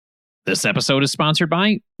This episode is sponsored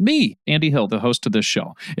by me, Andy Hill, the host of this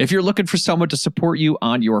show. If you're looking for someone to support you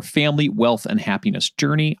on your family, wealth, and happiness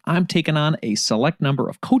journey, I'm taking on a select number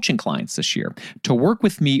of coaching clients this year. To work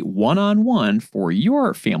with me one-on-one for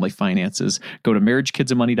your family finances, go to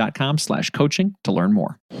marriagekidsandmoney.com/coaching to learn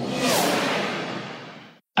more.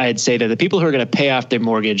 I'd say that the people who are going to pay off their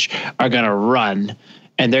mortgage are going to run,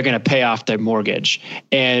 and they're going to pay off their mortgage.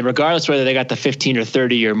 And regardless whether they got the 15 or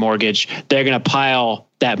 30-year mortgage, they're going to pile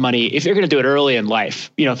that money. If you're going to do it early in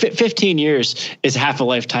life, 15 years is half a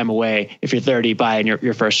lifetime away. If you're 30 buying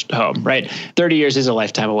your first home, right? 30 years is a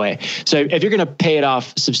lifetime away. So if you're going to pay it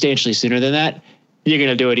off substantially sooner than that, you're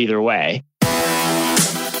going to do it either way.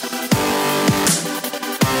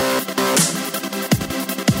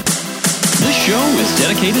 This show is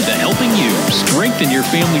dedicated to helping you strengthen your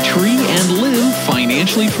family tree and live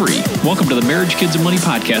financially free. Welcome to the Marriage, Kids, and Money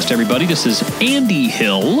podcast, everybody. This is Andy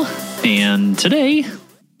Hill, and today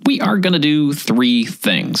we are going to do three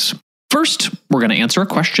things. First, we're going to answer a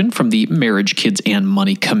question from the Marriage, Kids, and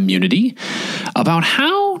Money community about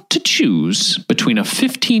how to choose between a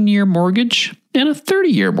 15-year mortgage and a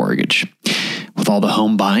 30-year mortgage. With all the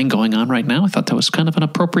home buying going on right now, I thought that was kind of an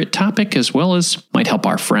appropriate topic, as well as might help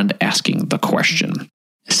our friend asking the question.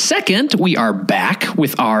 Second, we are back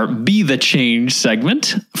with our Be the Change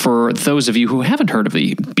segment. For those of you who haven't heard of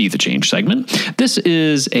the Be the Change segment, this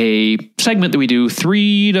is a segment that we do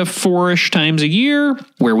 3 to 4-ish times a year,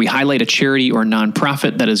 where we highlight a charity or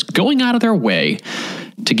nonprofit that is going out of their way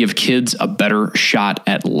to give kids a better shot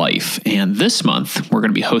at life. And this month, we're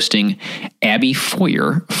going to be hosting Abby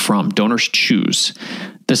Foyer from Donors Choose.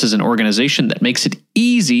 This is an organization that makes it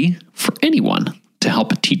easy for anyone to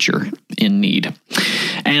help a teacher in need.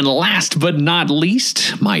 And last but not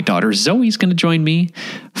least, my daughter Zoe's going to join me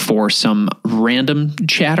for some random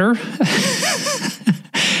chatter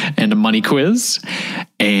and a money quiz.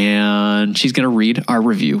 And she's going to read our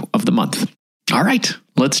review of the month. All right,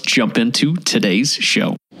 let's jump into today's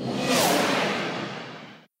show.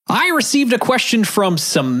 I received a question from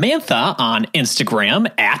Samantha on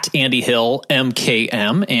Instagram at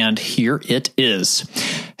AndyHillMKM, and here it is.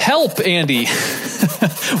 Help, Andy.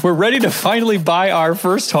 We're ready to finally buy our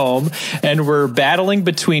first home, and we're battling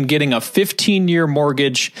between getting a 15-year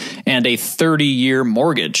mortgage and a 30-year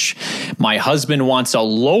mortgage. My husband wants a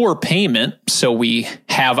lower payment, so we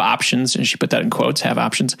have options, and she put that in quotes, have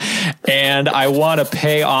options, and I want to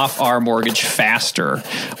pay off our mortgage faster.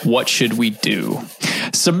 What should we do?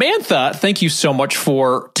 Samantha, thank you so much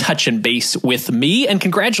for touching base with me, and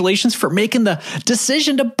congratulations for making the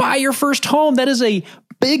decision to buy your first home. That is a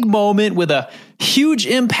big moment with a huge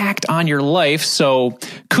impact on your life. So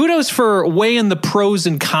kudos for weighing the pros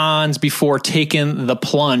and cons before taking the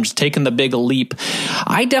plunge, taking the big leap.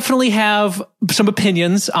 I definitely have some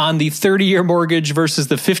opinions on the 30-year mortgage versus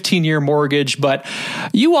the 15-year mortgage, but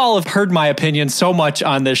you all have heard my opinion so much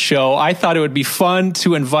on this show. I thought it would be fun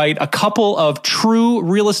to invite a couple of true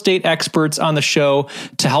real estate experts on the show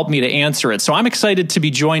to help me to answer it. So I'm excited to be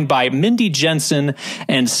joined by Mindy Jensen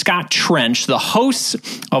and Scott Trench, the hosts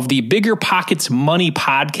of the Bigger Pockets Money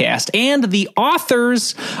podcast and the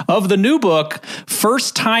authors of the new book,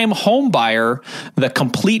 First Time Homebuyer, The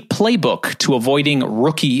Complete Playbook to Avoiding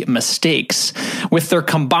Rookie Mistakes. With their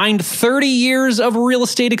combined 30 years of real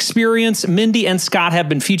estate experience, Mindy and Scott have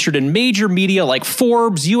been featured in major media like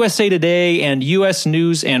Forbes, USA Today, and U.S.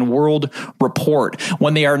 News and World Report.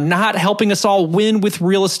 When they are not helping us all win with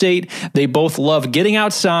real estate, they both love getting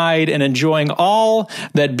outside and enjoying all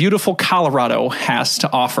that beautiful Colorado has to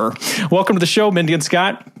offer. Welcome to the show, Mindy and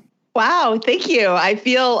Scott. Wow, thank you. I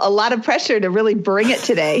feel a lot of pressure to really bring it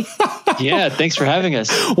today. Yeah, thanks for having us.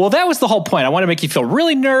 Well, that was the whole point. I want to make you feel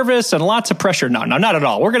really nervous and lots of pressure. No, not at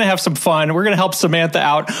all. We're going to have some fun. We're going to help Samantha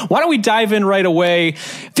out. Why don't we dive in right away?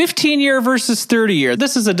 15-year versus 30-year.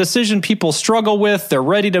 This is a decision people struggle with. They're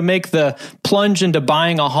ready to make the plunge into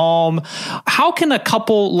buying a home. How can a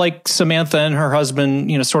couple like Samantha and her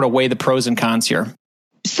husband, sort of weigh the pros and cons here?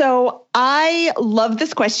 So I love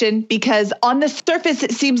this question because on the surface,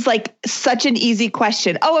 it seems like such an easy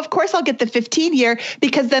question. Oh, of course I'll get the 15-year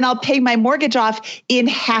because then I'll pay my mortgage off in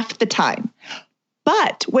half the time.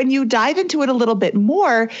 But when you dive into it a little bit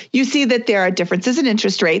more, you see that there are differences in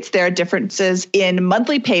interest rates, there are differences in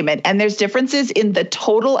monthly payment, and there's differences in the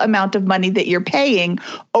total amount of money that you're paying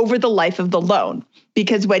over the life of the loan.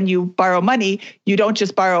 because when you borrow money, you don't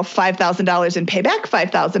just borrow $5,000 and pay back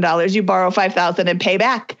 $5,000. You borrow $5,000 and pay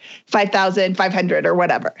back $5,500 or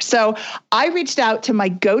whatever. So I reached out to my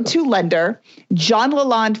go-to lender, John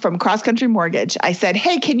Lalonde from Cross Country Mortgage. I said,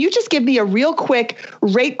 hey, can you just give me a real quick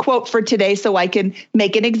rate quote for today so I can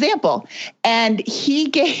make an example? And he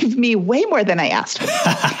gave me way more than I asked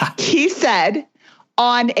for. He said,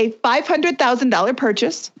 on a $500,000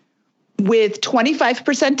 purchase, with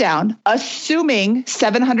 25% down, assuming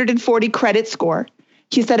 740 credit score,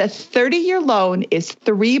 he said a 30-year loan is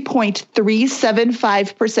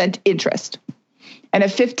 3.375% interest. And a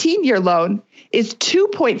 15-year loan is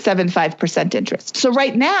 2.75% interest. So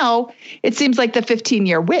right now, it seems like the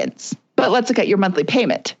 15-year wins. But let's look at your monthly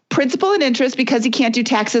payment. Principal and interest, because he can't do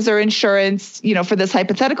taxes or insurance, for this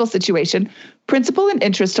hypothetical situation, principal and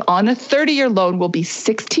interest on a 30-year loan will be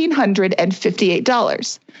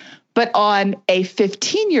 $1,658. But on a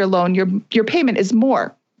 15-year loan, your payment is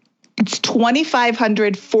more. It's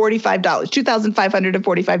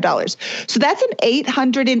 $2,545. So that's an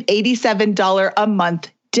 $887 a month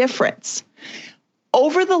difference.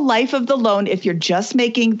 Over the life of the loan, if you're just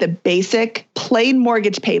making the basic plain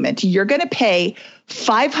mortgage payment, you're going to pay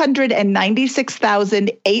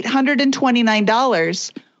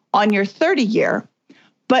 $596,829 on your 30-year,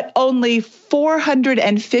 but only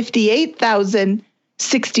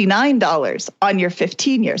 $458,069 on your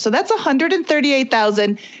 15-year. So that's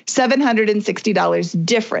 $138,760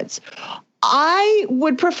 difference. I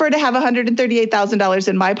would prefer to have $138,000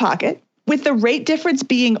 in my pocket. With the rate difference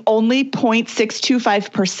being only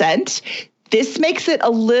 0.625%, this makes it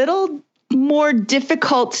a little more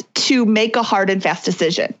difficult to make a hard and fast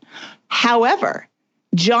decision. However,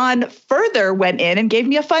 John further went in and gave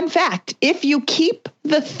me a fun fact. If you keep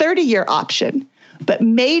the 30-year option, but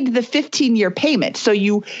made the 15-year payment. So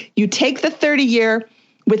you take the 30-year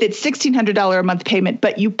with its $1,600 a month payment,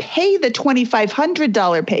 but you pay the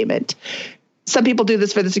 $2,500 payment. Some people do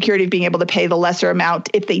this for the security of being able to pay the lesser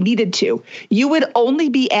amount if they needed to. You would only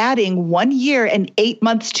be adding 1 year and 8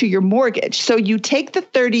 months to your mortgage. So you take the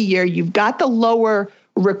 30-year, you've got the lower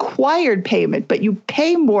required payment, but you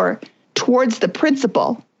pay more towards the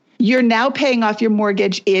principal. You're now paying off your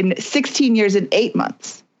mortgage in 16 years and 8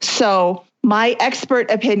 months. So my expert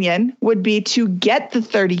opinion would be to get the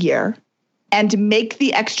 30-year and make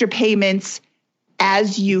the extra payments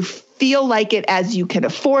as you feel like it, as you can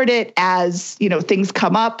afford it, as things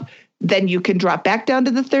come up, then you can drop back down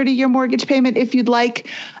to the 30-year mortgage payment if you'd like.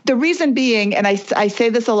 The reason being, and I say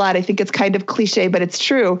this a lot, I think it's kind of cliche, but it's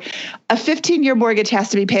true, a 15-year mortgage has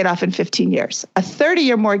to be paid off in 15 years. A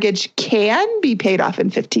 30-year mortgage can be paid off in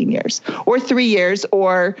 15 years or 3 years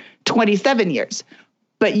or 27 years.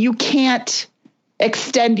 But you can't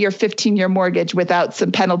extend your 15-year mortgage without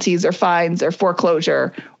some penalties or fines or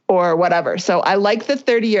foreclosure or whatever. So I like the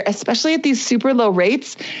 30-year, especially at these super low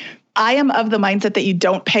rates. I am of the mindset that you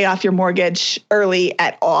don't pay off your mortgage early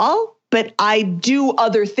at all, but I do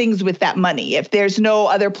other things with that money. If there's no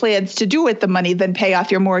other plans to do with the money, then pay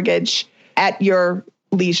off your mortgage at your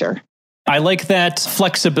leisure. I like that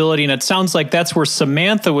flexibility, and it sounds like that's where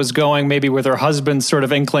Samantha was going, maybe with her husband's sort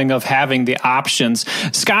of inkling of having the options.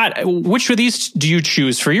 Scott, which of these do you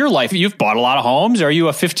choose for your life? You've bought a lot of homes. Are you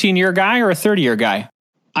a 15-year guy or a 30-year guy?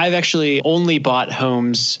 I've actually only bought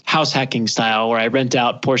homes house hacking style, where I rent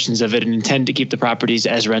out portions of it and intend to keep the properties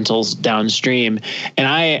as rentals downstream. And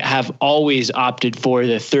I have always opted for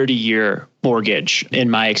the 30-year mortgage in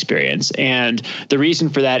my experience. And the reason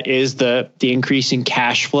for that is the increase in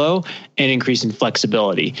cash flow and increase in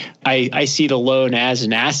flexibility. I see the loan as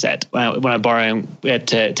an asset when I'm borrowing it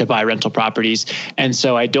to buy rental properties. And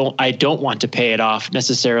so I don't want to pay it off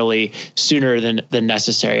necessarily sooner than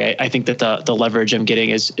necessary. I think that the leverage I'm getting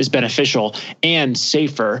is beneficial and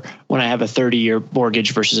safer when I have a 30-year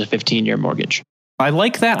mortgage versus a 15-year mortgage. I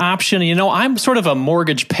like that option. I'm sort of a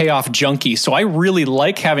mortgage payoff junkie, so I really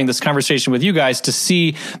like having this conversation with you guys to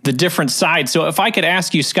see the different sides. So if I could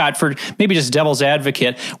ask you, Scott, for maybe just devil's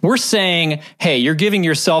advocate, we're saying, hey, you're giving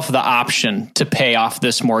yourself the option to pay off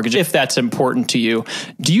this mortgage if that's important to you.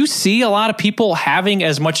 Do you see a lot of people having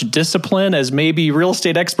as much discipline as maybe real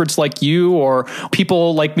estate experts like you or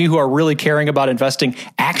people like me who are really caring about investing,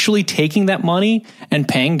 actually taking that money and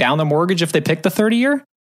paying down the mortgage if they pick the 30-year?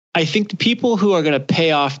 I think the people who are going to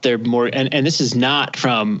pay off their mortgage, and this is not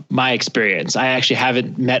from my experience. I actually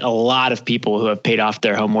haven't met a lot of people who have paid off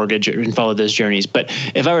their home mortgage and followed those journeys. But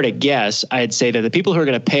if I were to guess, I'd say that the people who are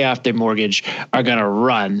going to pay off their mortgage are going to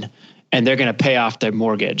run, and they're going to pay off their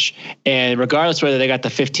mortgage. And regardless whether they got the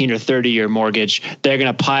 15 or 30-year mortgage, they're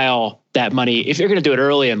going to pile that money, if you're going to do it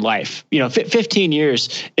early in life, 15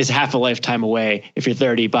 years is half a lifetime away. If you're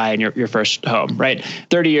 30 buying your first home, right?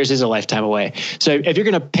 30 years is a lifetime away. So if you're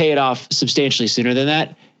going to pay it off substantially sooner than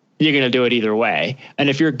that, you're going to do it either way. And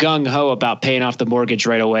if you're gung-ho about paying off the mortgage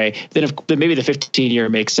right away, then maybe the 15-year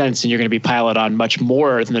makes sense and you're going to be piled on much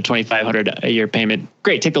more than the $2,500 a year payment.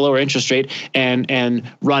 Great, take the lower interest rate and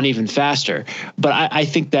run even faster. But I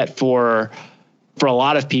think that for a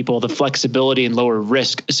lot of people, the flexibility and lower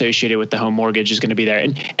risk associated with the home mortgage is going to be there.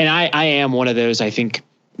 And I am one of those, I think,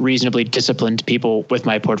 reasonably disciplined people with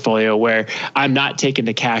my portfolio where I'm not taking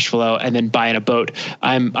the cash flow and then buying a boat.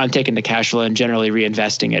 I'm taking the cash flow and generally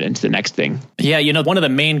reinvesting it into the next thing. Yeah, one of the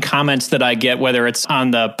main comments that I get, whether it's on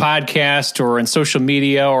the podcast or in social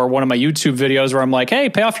media or one of my YouTube videos where I'm like, hey,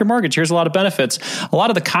 pay off your mortgage, here's a lot of benefits. A lot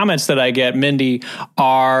of the comments that I get, Mindy,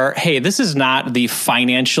 are, hey, this is not the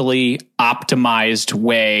financially optimized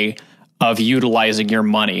way of utilizing your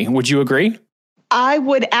money. Would you agree? I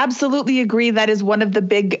would absolutely agree. That is one of the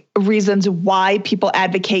big reasons why people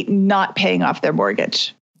advocate not paying off their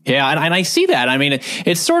mortgage. Yeah, and I see that. I mean,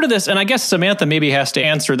 it's sort of this, and I guess Samantha maybe has to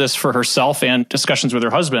answer this for herself and discussions with her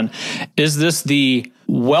husband. Is this the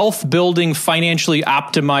wealth building, financially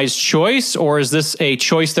optimized choice, or is this a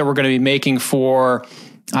choice that we're going to be making for,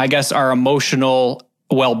 I guess, our emotional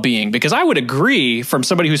well-being? Because I would agree from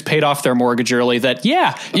somebody who's paid off their mortgage early that,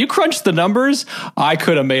 yeah, you crunch the numbers, I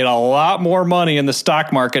could have made a lot more money in the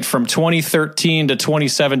stock market from 2013 to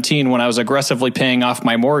 2017 when I was aggressively paying off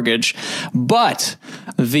my mortgage. But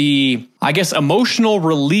the, I guess, emotional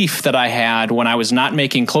relief that I had when I was not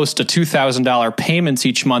making close to $2,000 payments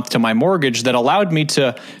each month to my mortgage that allowed me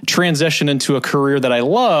to transition into a career that I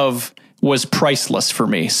love was priceless for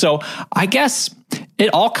me. So I guess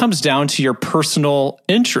it all comes down to your personal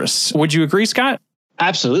interests. Would you agree, Scott?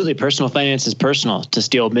 Absolutely. Personal finance is personal, to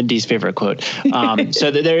steal Mindy's favorite quote.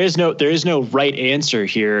 So there is no right answer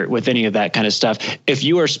here with any of that kind of stuff. If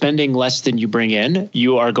you are spending less than you bring in,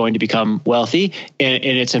 you are going to become wealthy. And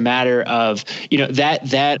it's a matter of,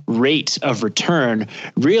 that rate of return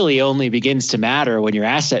really only begins to matter when your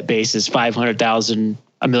asset base is $500,000,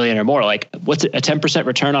 $1 million or more. Like, what's a 10%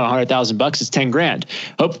 return on $100,000 is 10 grand.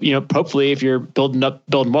 Hopefully if you're building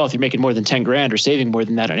wealth, you're making more than 10 grand or saving more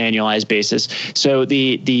than that on an annualized basis. So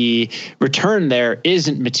the return there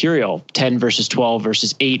isn't material. 10 versus 12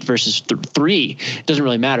 versus 8 versus 3. It doesn't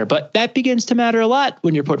really matter, but that begins to matter a lot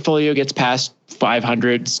when your portfolio gets past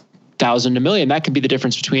 500,000 to $1 million. That can be the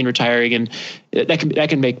difference between retiring, and that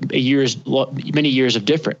can make many years of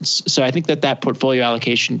difference. So I think that portfolio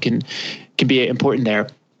allocation can be important there.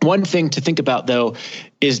 One thing to think about, though,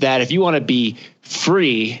 is that if you want to be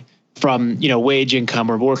free from wage income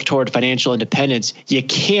or work toward financial independence, you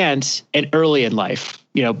can't, and early in life,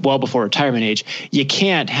 well before retirement age, you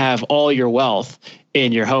can't have all your wealth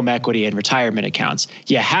in your home equity and retirement accounts.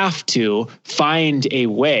 You have to find a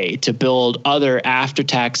way to build other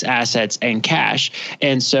after-tax assets and cash.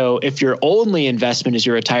 And so if your only investment is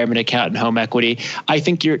your retirement account and home equity, I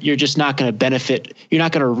think you're just not going to benefit. You're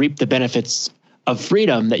not going to reap the benefits of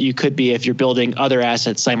freedom that you could be if you're building other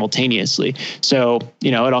assets simultaneously. So,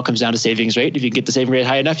 it all comes down to savings rate. If you can get the saving rate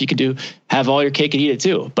high enough, you can have all your cake and eat it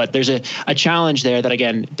too. But there's a challenge there that,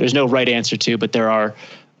 again, there's no right answer to, but there are,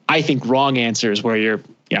 I think, wrong answers where you're,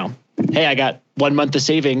 hey, I got 1 month of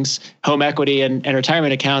savings, home equity and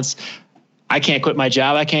retirement accounts. I can't quit my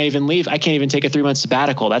job. I can't even leave. I can't even take a 3-month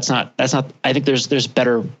sabbatical. That's not, I think there's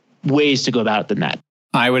better ways to go about it than that.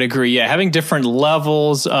 I would agree. Yeah. Having different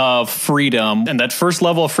levels of freedom. And that first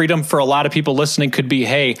level of freedom for a lot of people listening could be,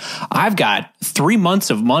 hey, I've got 3 months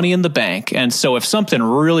of money in the bank. And so if something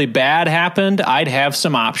really bad happened, I'd have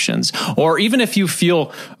some options. Or even if you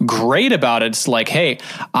feel great about it, it's like, hey,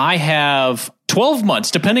 I have 12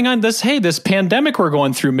 months, depending on this pandemic we're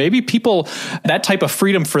going through. Maybe people, that type of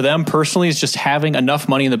freedom for them personally is just having enough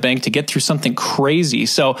money in the bank to get through something crazy.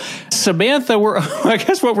 So Samantha, I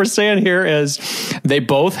guess what we're saying here is they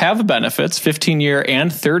both have benefits, 15-year and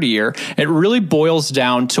 30-year. It really boils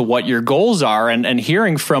down to what your goals are, and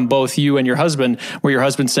hearing from both you and your husband, where your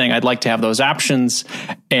husband's saying, I'd like to have those options,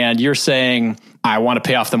 and you're saying, I want to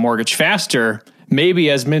pay off the mortgage faster. Maybe,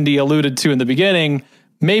 as Mindy alluded to in the beginning,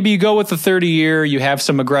 maybe you go with the 30-year, you have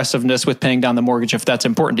some aggressiveness with paying down the mortgage if that's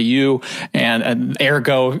important to you, and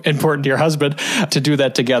ergo important to your husband, to do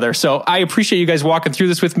that together. So I appreciate you guys walking through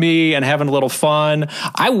this with me and having a little fun.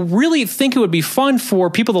 I really think it would be fun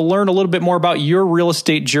for people to learn a little bit more about your real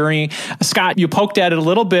estate journey. Scott, you poked at it a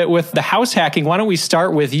little bit with the house hacking. Why don't we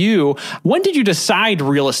start with you? When did you decide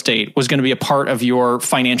real estate was going to be a part of your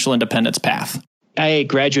financial independence path? I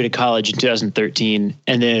graduated college in 2013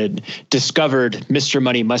 and then discovered Mr.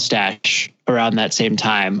 Money Mustache around that same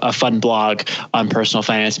time, a fun blog on personal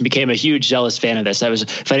finance, and became a huge zealous fan of this. I was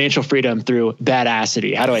financial freedom through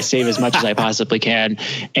badassity. How do I save as much as I possibly can?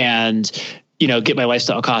 And get my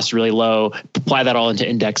lifestyle costs really low, apply that all into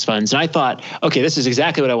index funds. And I thought, okay, this is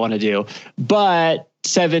exactly what I want to do. But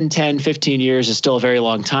 7, 10, 15 years is still a very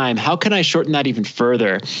long time. How can I shorten that even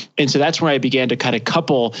further? And so that's where I began to kind of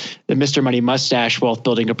couple the Mr. Money Mustache wealth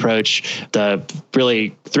building approach, the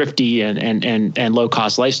really thrifty and low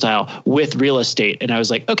cost lifestyle with real estate. And I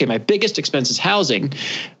was like, okay, my biggest expense is housing.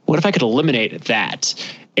 What if I could eliminate that?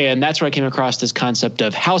 And that's where I came across this concept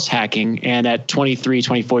of house hacking. And at 23,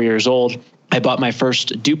 24 years old, I bought my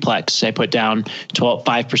first duplex. I put down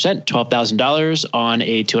 5%, $12,000 on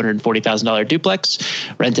a $240,000 duplex,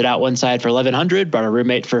 rented out one side for $1,100, brought a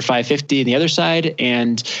roommate for $550 on the other side,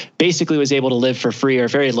 and basically was able to live for free or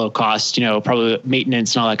very low cost, probably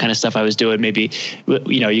maintenance and all that kind of stuff I was doing. Maybe,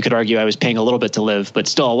 you could argue I was paying a little bit to live, but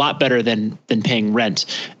still a lot better than paying rent.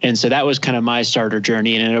 And so that was kind of my starter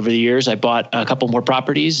journey. And then over the years, I bought a couple more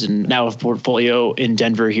properties and now a portfolio in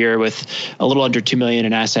Denver here with a little under $2 million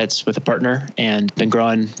in assets with a partner, and been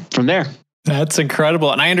growing from there. That's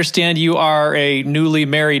incredible. And I understand you are a newly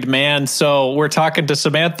married man. So we're talking to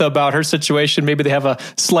Samantha about her situation. Maybe they have a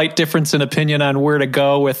slight difference in opinion on where to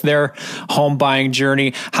go with their home buying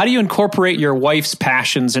journey. How do you incorporate your wife's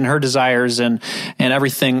passions and her desires and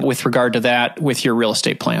everything with regard to that with your real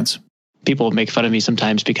estate plans? People make fun of me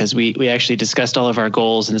sometimes because we actually discussed all of our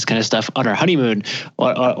goals and this kind of stuff on our honeymoon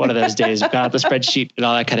one of those days. Got out the spreadsheet and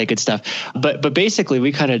all that kind of good stuff. But basically,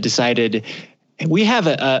 we kind of decided we have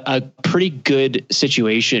a pretty good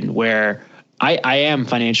situation where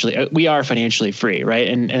we are financially free, right?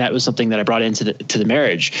 And that was something that I brought into the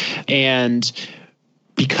marriage. And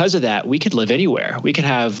because of that, we could live anywhere. We could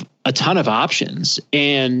have a ton of options.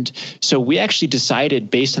 And so we actually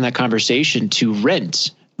decided based on that conversation to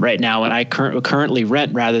rent right now, and I currently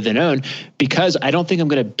rent rather than own, because I don't think I'm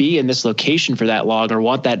going to be in this location for that long or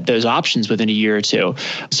want those options within a year or two.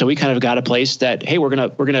 So we kind of got a place that, hey, we're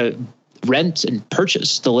gonna rent and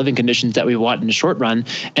purchase the living conditions that we want in the short run,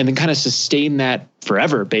 and then kind of sustain that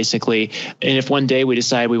forever, basically. And if one day we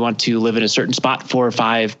decide we want to live in a certain spot 4,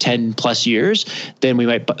 5, 10 plus years, then we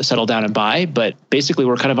might settle down and buy. But basically,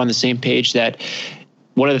 we're kind of on the same page that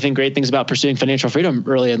one of the great things about pursuing financial freedom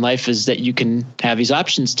early in life is that you can have these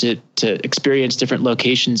options to experience different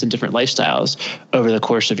locations and different lifestyles over the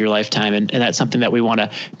course of your lifetime. And that's something that we want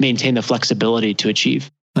to maintain the flexibility to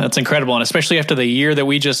achieve. That's incredible. And especially after the year that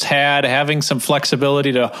we just had, having some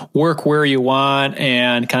flexibility to work where you want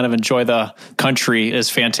and kind of enjoy the country is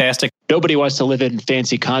fantastic. Nobody wants to live in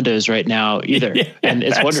fancy condos right now either. Yeah, and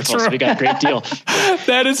it's wonderful. True. So we got a great deal.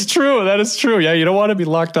 That is true. Yeah, you don't want to be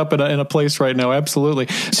locked up in a place right now. Absolutely.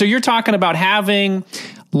 So you're talking about having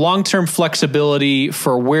long-term flexibility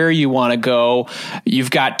for where you want to go.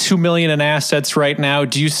 You've got $2 million in assets right now.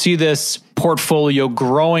 Do you see this portfolio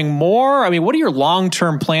growing more? I mean, what are your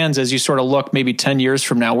long-term plans as you sort of look maybe 10 years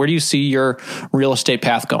from now? Where do you see your real estate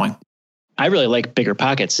path going? I really like bigger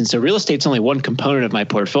pockets. And so real estate's only one component of my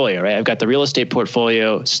portfolio, right? I've got the real estate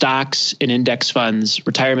portfolio, stocks and index funds,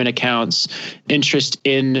 retirement accounts, interest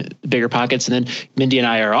in bigger pockets. And then Mindy and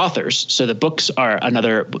I are authors. So the books are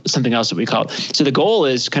something else that we call it. So the goal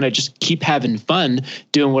is kind of just keep having fun,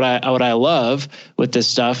 doing what I love with this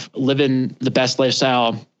stuff, living the best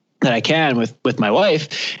lifestyle that I can with my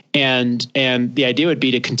wife. And the idea would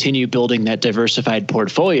be to continue building that diversified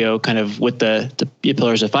portfolio kind of with the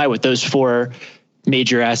pillars of 5 with those 4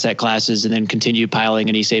 major asset classes, and then continue piling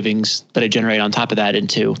any savings that I generate on top of that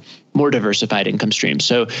into more diversified income streams.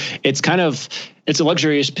 So it's a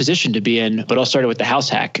luxurious position to be in, but I'll start with the house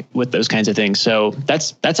hack with those kinds of things. So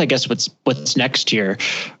that's I guess what's next here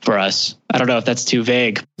for us. I don't know if that's too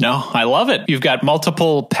vague. No, I love it. You've got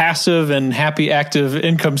multiple passive and happy active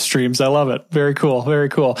income streams. I love it. Very cool. Very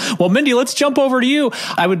cool. Well, Mindy, let's jump over to you.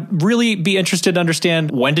 I would really be interested to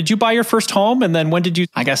understand, when did you buy your first home? And then when did you,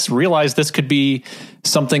 I guess, realize this could be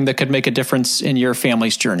something that could make a difference in your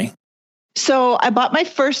family's journey? So I bought my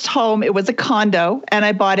first home. It was a condo, and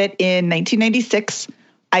I bought it in 1996.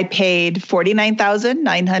 I paid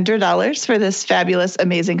 $49,900 for this fabulous,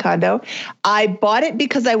 amazing condo. I bought it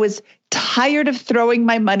because I was tired of throwing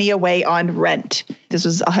my money away on rent. This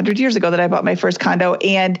was 100 years ago that I bought my first condo.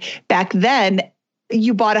 And back then,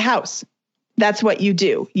 you bought a house. That's what you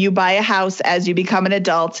do. You buy a house as you become an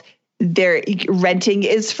adult. Renting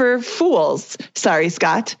is for fools. Sorry,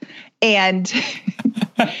 Scott. And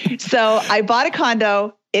so I bought a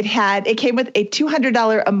condo. It came with a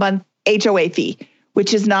 $200 a month HOA fee,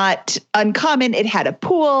 which is not uncommon. It had a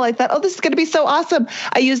pool. I thought, oh, this is going to be so awesome.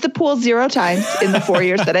 I used the pool 0 times in the 4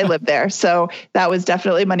 years that I lived there. So that was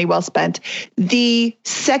definitely money well spent. The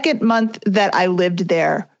second month that I lived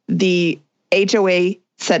there, the HOA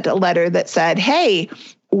sent a letter that said, hey,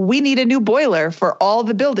 we need a new boiler for all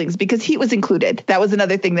the buildings because heat was included. That was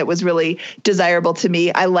another thing that was really desirable to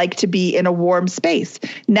me. I like to be in a warm space.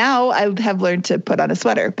 Now I have learned to put on a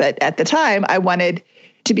sweater, but at the time I wanted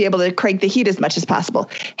to be able to crank the heat as much as possible.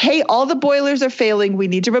 Hey, all the boilers are failing. We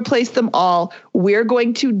need to replace them all. We're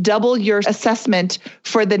going to double your assessment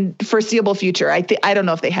for the foreseeable future. I don't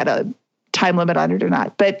know if they had a time limit on it or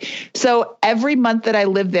not. But so every month that I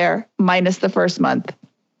lived there, minus the first month,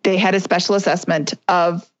 they had a special assessment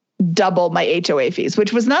of double my HOA fees,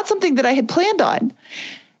 which was not something that I had planned on.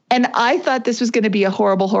 And I thought this was going to be a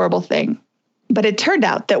horrible, horrible thing. But it turned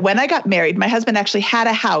out that when I got married, my husband actually had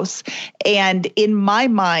a house. And in my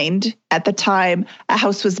mind at the time, a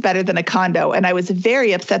house was better than a condo. And I was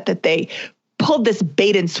very upset that they pulled this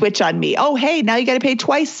bait and switch on me. Oh, hey, now you got to pay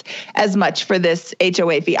twice as much for this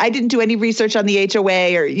HOA fee. I didn't do any research on the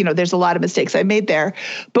HOA or, there's a lot of mistakes I made there.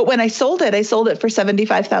 But when I sold it for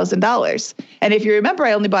 $75,000. And if you remember,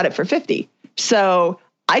 I only bought it for $50,000. So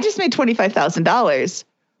I just made $25,000.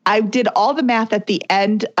 I did all the math at the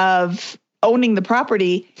end of owning the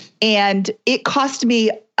property, and it cost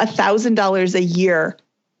me $1,000 a year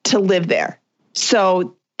to live there.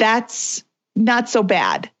 So that's not so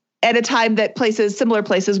bad. At a time that similar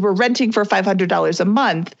places were renting for $500 a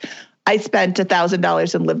month, I spent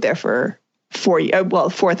 $1,000 and lived there for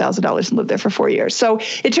 $4,000 and lived there for 4 years. So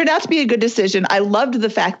it turned out to be a good decision. I loved the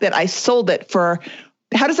fact that I sold it for,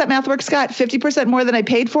 how does that math work, Scott? 50% more than I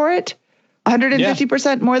paid for it?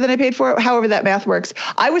 150% more than I paid for it, however that math works.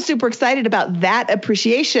 I was super excited about that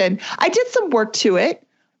appreciation. I did some work to it,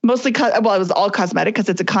 mostly, it was all cosmetic because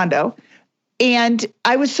it's a condo. And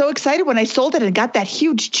I was so excited when I sold it and got that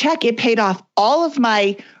huge check. It paid off all of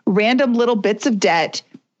my random little bits of debt,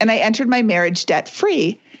 and I entered my marriage debt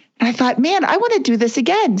free. And I thought, man, I want to do this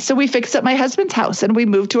again. So we fixed up my husband's house and we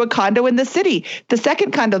moved to a condo in the city, the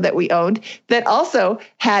second condo that we owned that also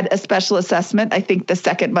had a special assessment, I think the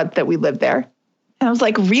second month that we lived there. And I was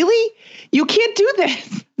like, really? You can't do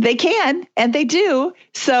this. They can, and they do.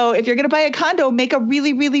 So if you're going to buy a condo, make a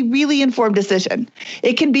really, really, really informed decision.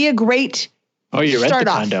 It can be a great you rent the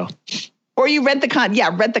condo. Or you rent the condo.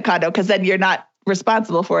 Yeah, rent the condo, because then you're not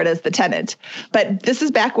responsible for it as the tenant. But this is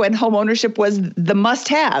back when home ownership was the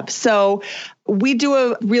must-have. So we do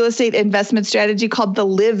a real estate investment strategy called the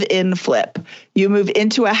live-in flip. You move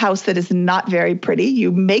into a house that is not very pretty.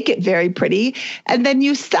 You make it very pretty, and then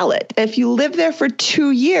you sell it. If you live there for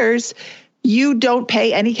 2 years, you don't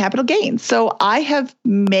pay any capital gains. So I have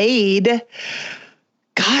made,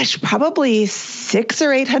 probably $600,000 or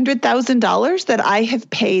 $800,000 that I have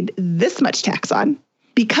paid this much tax on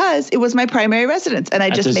because it was my primary residence, and I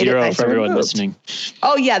that's just made it nicer for everyone moved. Listening.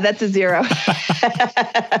 Oh yeah, that's a 0.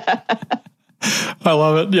 I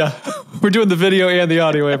love it. Yeah. We're doing the video and the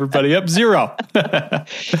audio, everybody. Yep. 0.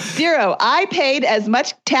 0. I paid as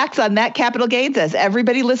much tax on that capital gains as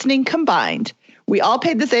everybody listening combined. We all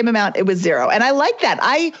paid the same amount. It was 0. And I like that.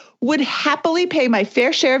 I would happily pay my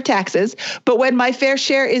fair share of taxes, but when my fair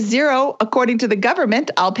share is 0, according to the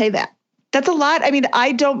government, I'll pay that. That's a lot. I mean,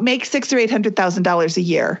 I don't make $600,000 or $800,000 a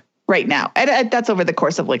year right now. And that's over the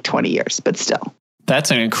course of like 20 years, but still.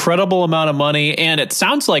 That's an incredible amount of money, and it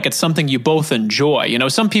sounds like it's something you both enjoy.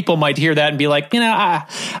 Some people might hear that and be like,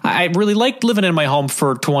 I really liked living in my home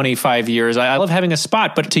for 25 years. I love having a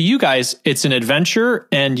spot. But to you guys, it's an adventure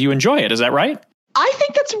and you enjoy it. Is that right? I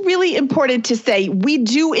think that's really important to say. We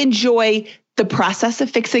do enjoy the process of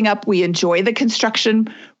fixing up. We enjoy the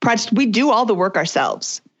construction project. We do all the work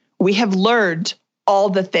ourselves. We have learned all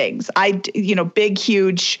the things. Big,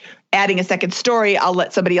 huge, adding a second story, I'll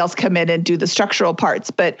let somebody else come in and do the structural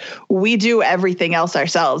parts, but we do everything else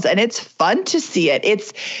ourselves. And it's fun to see it.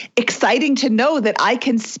 It's exciting to know that I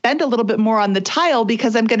can spend a little bit more on the tile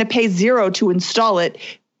because I'm going to pay 0 to install it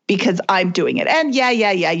because I'm doing it. And yeah,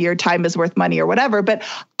 your time is worth money or whatever, but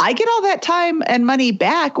I get all that time and money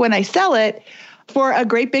back when I sell it for a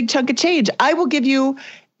great big chunk of change. I will give you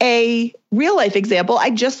a real life example. I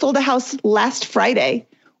just sold a house last Friday.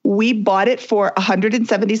 We bought it for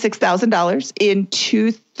 $176,000 in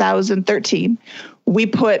 2013. We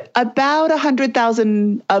put about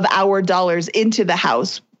 $100,000 of our dollars into the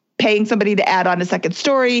house, paying somebody to add on a second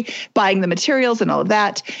story, buying the materials and all of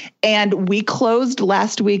that. And we closed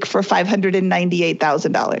last week for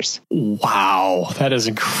 $598,000. Wow. That is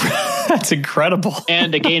that's incredible.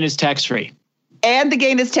 And the gain is tax-free. And the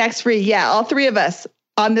gain is tax-free. Yeah, all 3 of us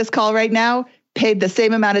on this call right now paid the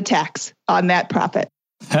same amount of tax on that profit.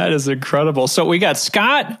 That is incredible. So we got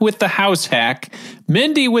Scott with the house hack,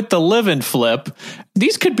 Mindy with the live and flip.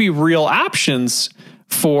 These could be real options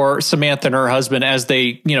for Samantha and her husband as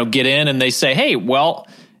they, get in and they say, hey, well,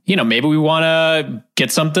 maybe we want to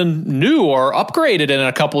get something new or upgrade it in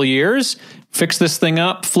a couple of years, fix this thing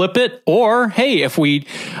up, flip it. Or, hey, if we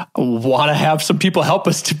want to have some people help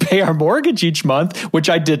us to pay our mortgage each month, which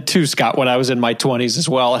I did too, Scott, when I was in my 20s as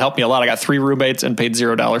well. It helped me a lot. I got 3 roommates and paid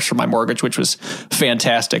 $0 for my mortgage, which was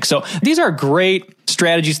fantastic. So these are great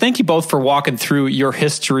strategies. Thank you both for walking through your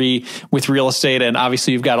history with real estate. And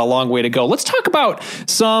obviously you've got a long way to go. Let's talk about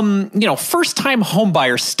some, first time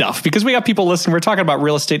homebuyer stuff, because we got people listening. We're talking about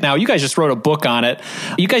real estate now. You guys just wrote a book on it.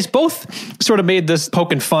 You guys both sort of made this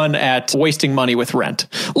poking fun at wasting money with rent.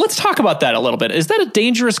 Let's talk about that a little bit. Is that a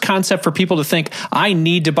dangerous concept for people to think I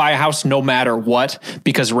need to buy a house no matter what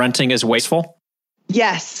because renting is wasteful?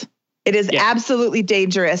 Yes, it is absolutely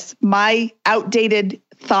dangerous. My outdated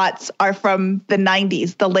thoughts are from the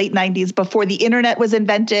 90s, the late 90s, before the internet was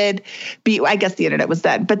invented. I guess the internet was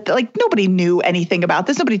then, but nobody knew anything about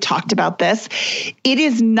this. Nobody talked about this. It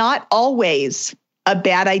is not always a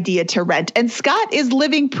bad idea to rent. And Scott is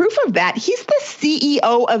living proof of that. He's the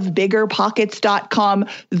CEO of BiggerPockets.com,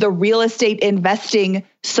 the real estate investing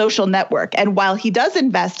social network. And while he does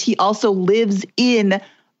invest, he also lives in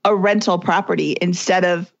a rental property instead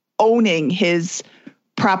of owning his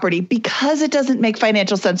property, because it doesn't make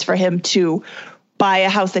financial sense for him to buy a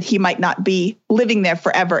house that he might not be living there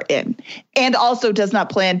forever in, and also does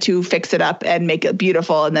not plan to fix it up and make it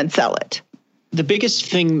beautiful and then sell it. The biggest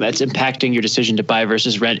thing that's impacting your decision to buy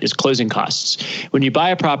versus rent is closing costs. When you buy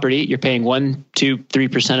a property, you're paying 1%, 2%,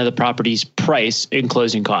 3% of the property's price in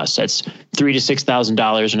closing costs. That's $3,000 to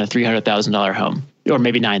 $6,000 in a $300,000 home, or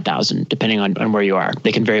maybe $9,000, depending on where you are.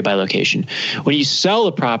 They can vary by location. When you sell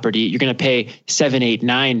a property, you're going to pay 7 or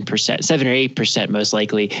 8% most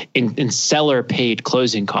likely in seller paid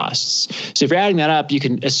closing costs. So if you're adding that up, you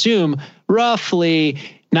can assume roughly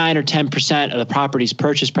 9 or 10% of the property's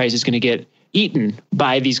purchase price is going to get eaten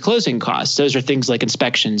by these closing costs. Those are things like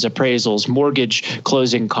inspections, appraisals, mortgage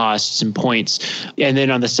closing costs and points. And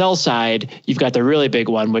then on the sell side, you've got the really big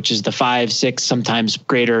one, which is the 5, 6, sometimes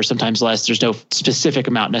greater, sometimes less. There's no specific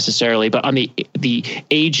amount necessarily, but on the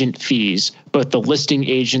agent fees, both the listing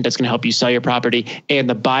agent that's going to help you sell your property and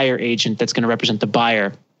the buyer agent that's going to represent the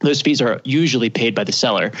buyer. Those fees are usually paid by the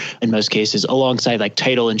seller in most cases, alongside like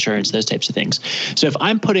title insurance, those types of things. So if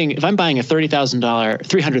I'm buying a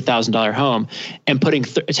 $300,000 home and putting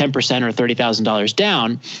 10% or $30,000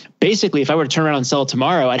 down, basically, if I were to turn around and sell it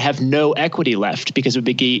tomorrow, I'd have no equity left because it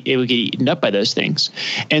would get eaten up by those things.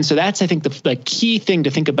 And so that's, I think, the key thing to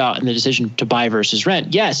think about in the decision to buy versus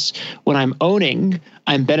rent. Yes, when I'm owning,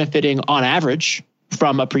 I'm benefiting on average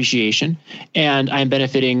from appreciation, and I'm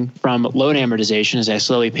benefiting from loan amortization as I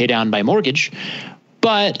slowly pay down my mortgage.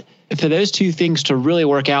 But for those two things to really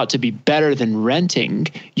work out to be better than renting,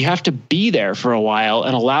 you have to be there for a while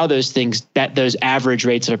and allow those things, those average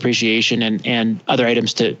rates of appreciation and other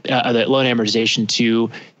items to the loan amortization to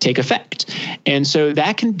take effect. And so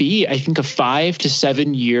that can be, I think, a 5 to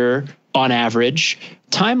 7 year on average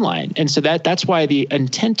timeline. And so that's why the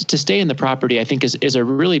intent to stay in the property, I think, is a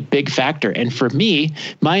really big factor. And for me,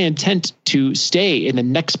 my intent to stay in the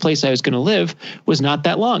next place I was going to live was not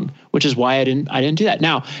that long, which is why I didn't do that.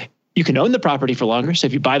 Now, you can own the property for longer. So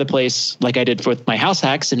if you buy the place like I did with my house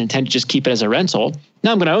hacks and intend to just keep it as a rental,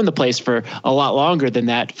 now I'm going to own the place for a lot longer than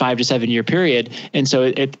that 5 to 7 year period. And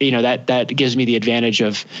so that gives me the advantage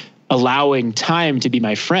of allowing time to be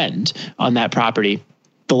my friend on that property.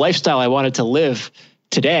 The lifestyle I wanted to live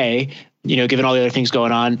today, given all the other things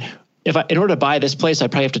going on, in order to buy this place,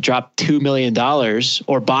 I'd probably have to drop $2 million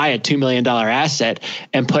or buy a $2 million asset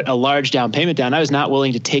and put a large down payment down. I was not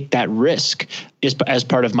willing to take that risk as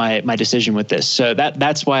part of my decision with this. So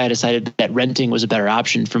that's why I decided that renting was a better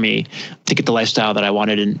option for me to get the lifestyle that I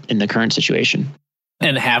wanted in the current situation.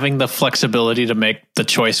 And having the flexibility to make the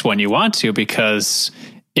choice when you want to, because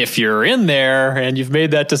if you're in there and you've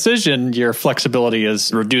made that decision, your flexibility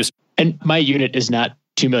is reduced. And my unit is not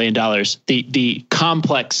 $2 million. The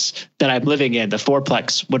complex that I'm living in, the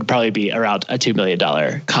fourplex, would probably be around a $2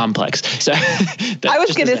 million complex. So I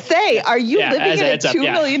was going to say, are you living in a $2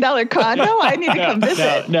 million condo? I need to come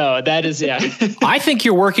visit. No, that is, I think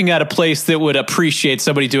you're working at a place that would appreciate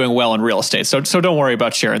somebody doing well in real estate. So don't worry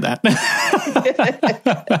about sharing that.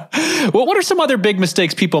 Well, what are some other big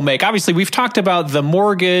mistakes people make? Obviously, we've talked about the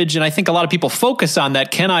mortgage, and I think a lot of people focus on that.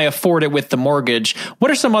 Can I afford it with the mortgage? What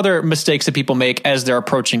are some other mistakes that people make as they're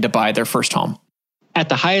approaching to buy their first home? at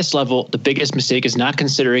the highest level, the biggest mistake is not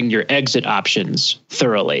considering your exit options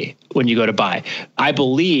thoroughly when you go to buy. I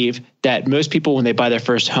believe that most people, when they buy their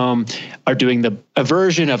first home, are doing a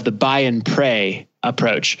version of the buy and pray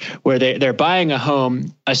approach, where they're buying a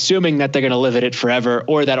home assuming that they're going to live in it forever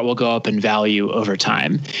or that it will go up in value over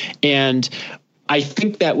time. And I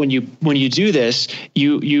think that when you do this,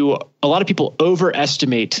 a lot of people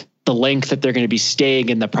overestimate the length that they're going to be staying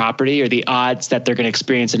in the property, or the odds that they're going to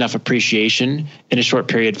experience enough appreciation in a short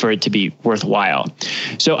period for it to be worthwhile.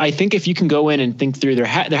 So I think if you can go in and think through, there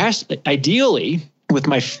has ideally, with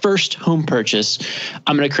my first home purchase,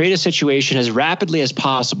 I'm going to create a situation as rapidly as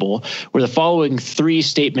possible where the following 3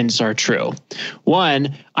 statements are true.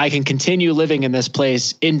 1, I can continue living in this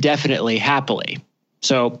place indefinitely, happily.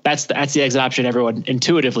 So that's the exit option everyone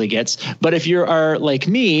intuitively gets. But if you are like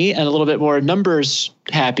me and a little bit more numbers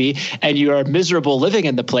happy, and you are miserable living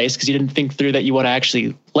in the place because you didn't think through that you want to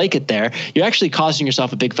actually like it there, you're actually causing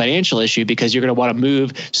yourself a big financial issue because you're going to want to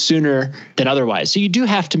move sooner than otherwise. So you do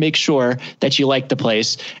have to make sure that you like the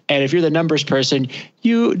place. And if you're the numbers person,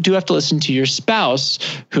 you do have to listen to your spouse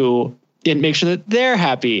and make sure that they're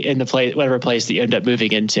happy in the place, whatever place that you end up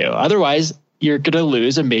moving into. Otherwise, you're going to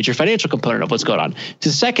lose a major financial component of what's going on.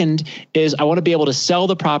 The second is I want to be able to sell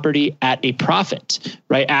the property at a profit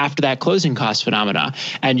right after that closing cost phenomena.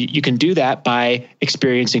 And you can do that by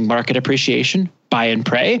experiencing market appreciation, buy and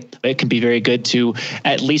pray. It can be very good to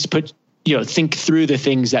at least think through the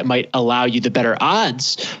things that might allow you the better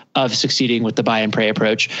odds of succeeding with the buy and pray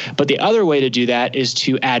approach. But the other way to do that is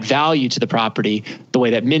to add value to the property the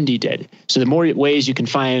way that Mindy did. So the more ways you can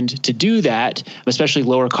find to do that, especially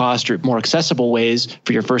lower cost or more accessible ways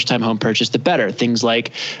for your first time home purchase, the better. Things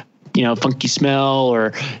like funky smell,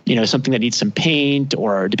 or, something that needs some paint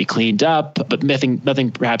or to be cleaned up, but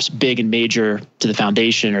nothing perhaps big and major to the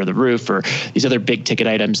foundation or the roof, or these other big ticket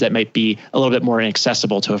items that might be a little bit more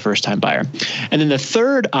inaccessible to a first time buyer. And then the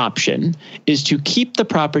third option is to keep the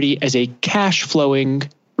property as a cash flowing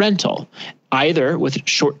rental, either with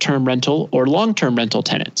short-term rental or long-term rental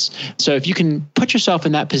tenants. So if you can put yourself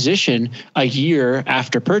in that position a year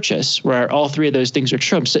after purchase, where all 3 of those things are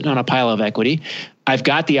true, I'm sitting on a pile of equity, I've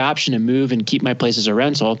got the option to move and keep my place as a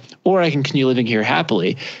rental, or I can continue living here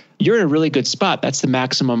happily, you're in a really good spot. That's the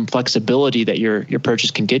maximum flexibility that your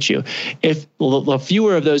purchase can get you. If the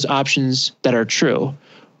fewer of those options that are true,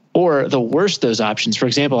 or the worse those options, for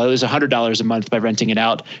example, I lose $100 a month by renting it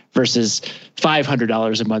out versus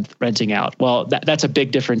 $500 a month renting out. Well, that's a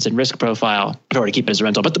big difference in risk profile if I were to keep it as a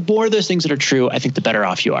rental. But the more of those things that are true, I think the better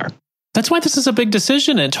off you are. That's why this is a big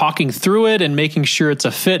decision, and talking through it and making sure it's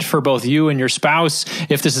a fit for both you and your spouse,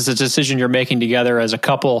 if this is a decision you're making together as a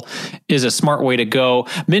couple, is a smart way to go.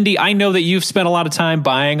 Mindy, I know that you've spent a lot of time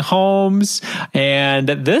buying homes, and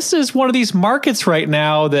this is one of these markets right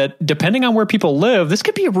now that, depending on where people live, this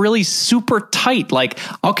could be really super tight. Like,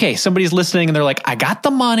 okay, somebody's listening and they're like, I got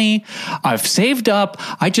the money, I've saved up,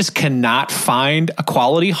 I just cannot find a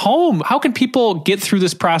quality home. How can people get through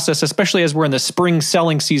this process, especially as we're in the spring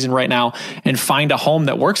selling season right now, and find a home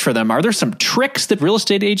that works for them? Are there some tricks that real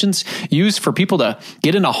estate agents use for people to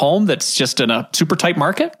get in a home that's just in a super tight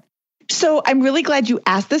market? So I'm really glad you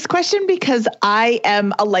asked this question, because I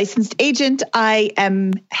am a licensed agent. I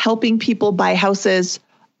am helping people buy houses,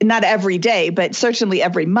 not every day, but certainly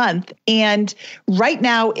every month. And right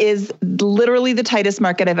now is literally the tightest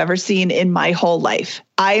market I've ever seen in my whole life.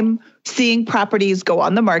 I'm seeing properties go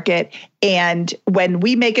on the market, and when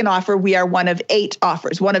we make an offer, we are one of 8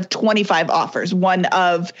 offers, one of 25 offers, one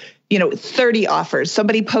of 30 offers.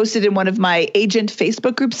 Somebody posted in one of my agent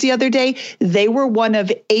Facebook groups the other day, they were one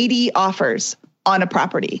of 80 offers on a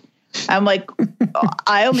property. I'm like,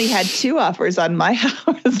 I only had 2 offers on my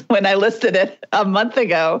house when I listed it a month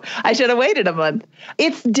ago. I should have waited a month.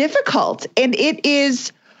 It's difficult, and it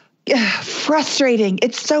is frustrating.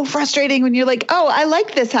 It's so frustrating when you're like, oh, I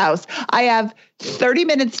like this house. I have 30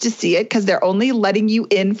 minutes to see it, because they're only letting you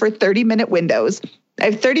in for 30-minute windows. I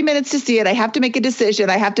have 30 minutes to see it. I have to make a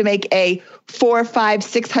decision. I have to make a $400,000,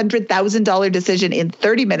 $500,000, $600,000 decision in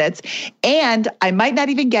 30 minutes. And I might not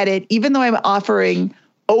even get it, even though I'm offering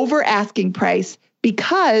over asking price,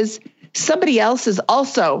 because somebody else is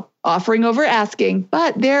also offering over asking,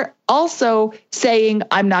 but they're also saying,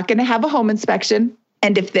 I'm not going to have a home inspection.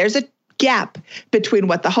 And if there's a gap between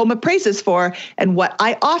what the home appraises for and what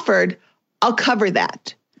I offered, I'll cover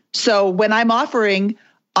that. So when I'm offering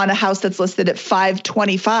on a house that's listed at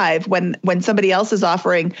 $525, when somebody else is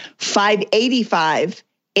offering $585,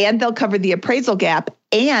 and they'll cover the appraisal gap,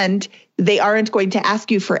 and they aren't going to ask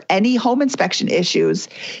you for any home inspection issues,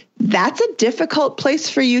 that's a difficult place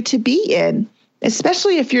for you to be in,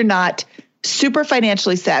 especially if you're not super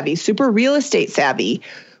financially savvy, super real estate savvy,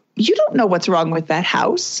 you don't know what's wrong with that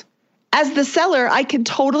house. As the seller, I can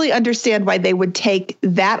totally understand why they would take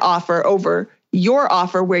that offer over your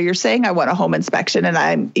offer where you're saying, I want a home inspection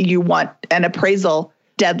and you want an appraisal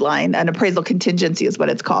deadline, an appraisal contingency is what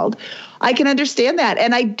it's called. I can understand that.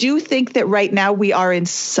 And I do think that right now we are in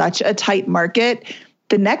such a tight market.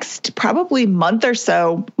 The next probably month or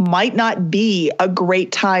so might not be a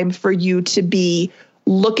great time for you to be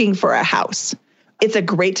looking for a house. It's a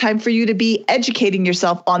great time for you to be educating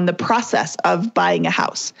yourself on the process of buying a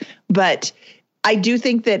house. But I do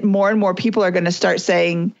think that more and more people are going to start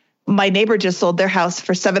saying, my neighbor just sold their house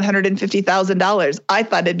for $750,000. I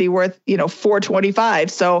thought it'd be worth,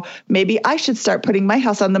 $425,000. So maybe I should start putting my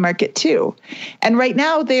house on the market too. And right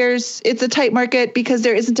now it's a tight market because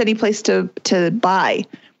there isn't any place to buy.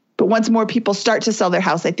 But once more people start to sell their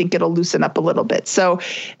house, I think it'll loosen up a little bit. So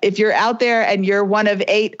if you're out there and you're one of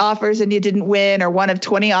 8 offers and you didn't win, or one of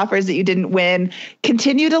 20 offers that you didn't win,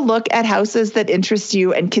 continue to look at houses that interest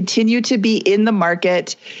you and continue to be in the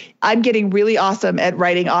market. I'm getting really awesome at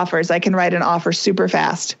writing offers. I can write an offer super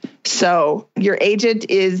fast. So your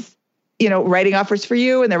agent is, writing offers for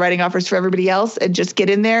you and they're writing offers for everybody else, and just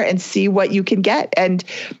get in there and see what you can get. And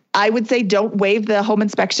I would say don't waive the home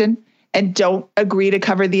inspection. And don't agree to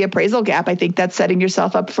cover the appraisal gap. I think that's setting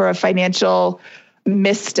yourself up for a financial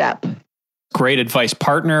misstep. Great advice.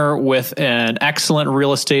 Partner with an excellent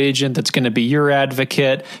real estate agent that's going to be your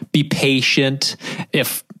advocate. Be patient.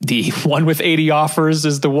 If the one with 80 offers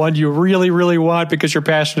is the one you really, really want because you're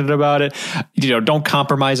passionate about it, don't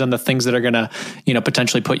compromise on the things that are going to,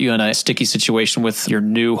 potentially put you in a sticky situation with your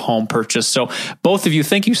new home purchase. So both of you,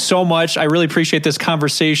 thank you so much. I really appreciate this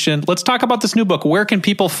conversation. Let's talk about this new book. Where can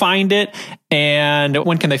people find it and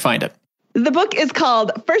when can they find it? The book is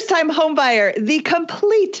called First Time Homebuyer, The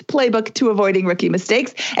Complete Playbook to Avoiding Rookie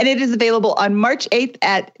Mistakes. And it is available on March 8th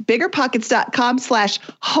at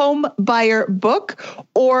biggerpockets.com/homebuyerbook,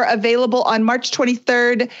 or available on March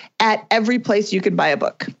 23rd at every place you can buy a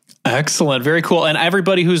book. Excellent. Very cool. And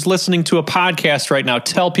everybody who's listening to a podcast right now,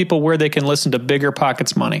 tell people where they can listen to Bigger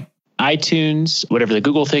Pockets Money. iTunes, whatever the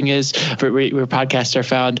Google thing is, where podcasts are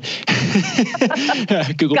found.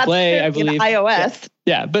 Google Play, I believe. iOS.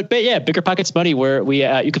 Yeah, but Bigger Pockets Money, where we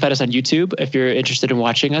you can find us on YouTube if you're interested in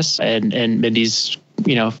watching us, and Mindy's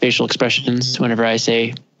facial expressions whenever I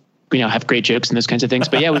say have great jokes and those kinds of things.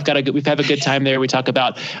 But yeah, we've had a good time there. We talk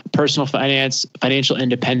about personal finance, financial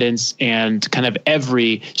independence, and kind of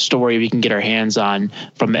every story we can get our hands on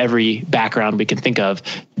from every background we can think of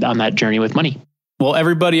on that journey with money. Well,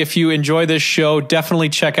 everybody, if you enjoy this show, definitely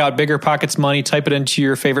check out Bigger Pockets Money. Type it into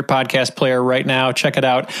your favorite podcast player right now. Check it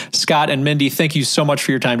out. Scott and Mindy, thank you so much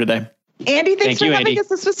for your time today. Andy, thanks for having us.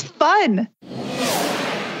 This was fun.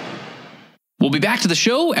 We'll be back to the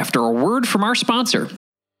show after a word from our sponsor.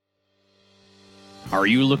 Are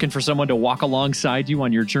you looking for someone to walk alongside you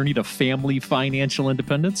on your journey to family financial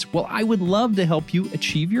independence? Well, I would love to help you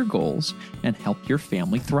achieve your goals and help your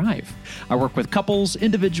family thrive. I work with couples,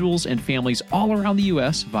 individuals, and families all around the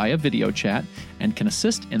U.S. via video chat and can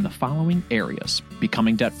assist in the following areas: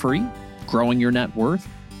 becoming debt-free, growing your net worth,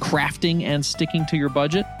 crafting and sticking to your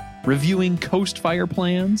budget, reviewing Coast Fire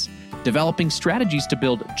plans, developing strategies to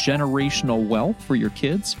build generational wealth for your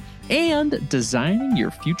kids, and designing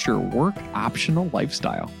your future work optional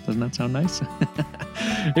lifestyle. Doesn't that sound nice?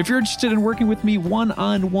 If you're interested in working with me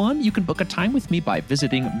one-on-one, you can book a time with me by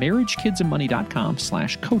visiting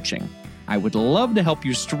marriagekidsandmoney.com/coaching. I would love to help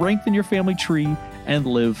you strengthen your family tree and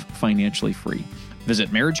live financially free.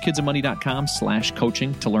 Visit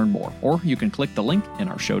marriagekidsandmoney.com/coaching to learn more, or you can click the link in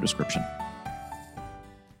our show description.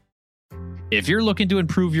 If you're looking to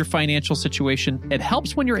improve your financial situation, it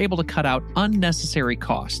helps when you're able to cut out unnecessary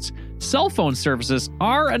costs. Cell phone services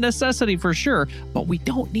are a necessity for sure, but we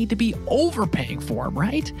don't need to be overpaying for them,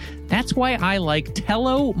 right? That's why I like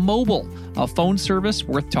Tello Mobile, a phone service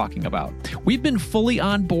worth talking about. We've been fully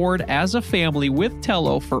on board as a family with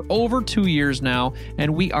Tello for over 2 years now,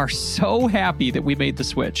 and we are so happy that we made the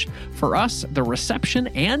switch. For us, the reception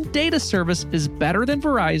and data service is better than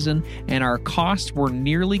Verizon, and our costs were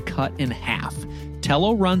nearly cut in half.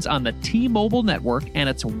 Tello runs on the T-Mobile network, and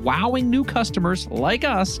it's wowing new customers like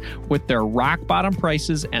us with their rock-bottom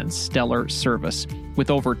prices and stellar service.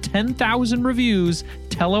 With over 10,000 reviews,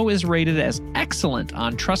 Tello is rated as excellent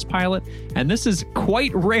on Trustpilot, and this is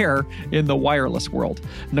quite rare in the wireless world.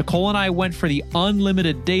 Nicole and I went for the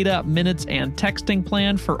unlimited data, minutes, and texting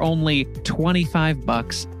plan for only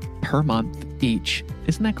 $25 per month. each.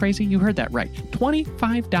 Isn't that crazy? You heard that right.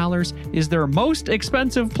 $25 is their most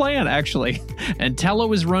expensive plan, actually. And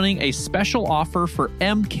Tello is running a special offer for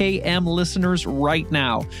MKM listeners right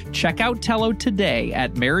now. Check out Tello today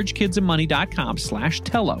at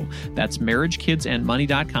marriagekidsandmoney.com/Tello. That's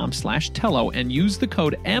marriagekidsandmoney.com/Tello and use the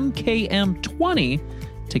code MKM20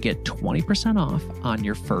 to get 20% off on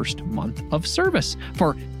your first month of service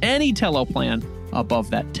for any Tello plan above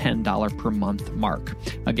that $10 per month mark.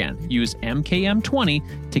 Again, use MKM20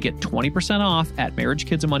 to get 20% off at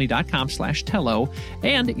marriagekidsandmoney.com/Tello,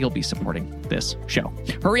 and you'll be supporting this show.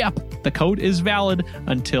 Hurry up. The code is valid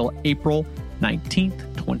until April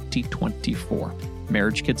 19th, 2024.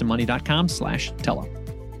 marriagekidsandmoney.com/Tello.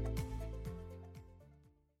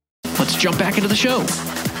 Let's jump back into the show.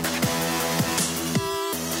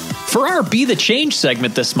 For our Be the Change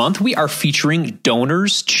segment this month, we are featuring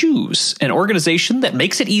Donors Choose, an organization that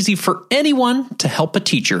makes it easy for anyone to help a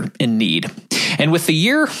teacher in need. And with the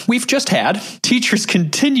year we've just had, teachers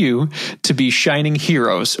continue to be shining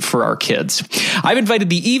heroes for our kids. I've invited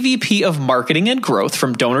the EVP of Marketing and Growth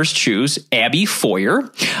from Donors Choose, Abby Foyer,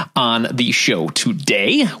 on the show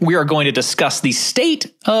today. We are going to discuss the state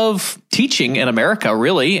of teaching in America,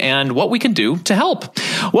 really, and what we can do to help.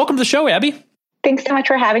 Welcome to the show, Abby. Thanks so much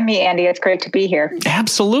for having me, Andy. It's great to be here.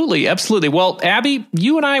 Absolutely. Absolutely. Well, Abby,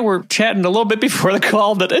 you and I were chatting a little bit before the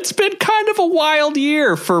call that it's been kind of a wild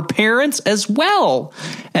year for parents as well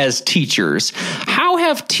as teachers. How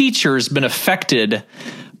have teachers been affected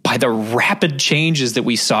by the rapid changes that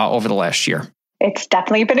we saw over the last year? It's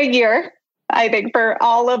definitely been a year, I think, for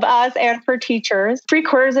all of us and for teachers.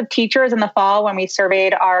 3/4 of teachers in the fall, when we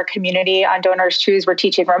surveyed our community on Donors Choose, were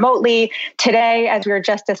teaching remotely. Today, as we were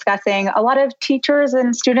just discussing, a lot of teachers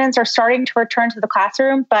and students are starting to return to the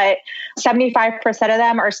classroom, but 75% of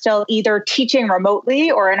them are still either teaching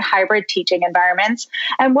remotely or in hybrid teaching environments.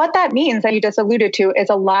 And what that means, that you just alluded to, is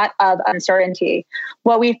a lot of uncertainty.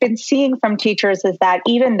 What we've been seeing from teachers is that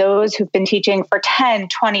even those who've been teaching for 10,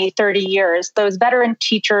 20, 30 years, those veteran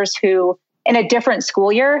teachers who in a different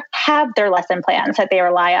school year have their lesson plans that they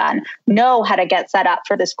rely on, know how to get set up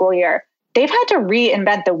for the school year. They've had to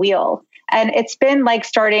reinvent the wheel. And it's been like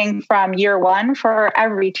starting from year one for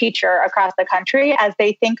every teacher across the country as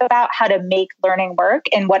they think about how to make learning work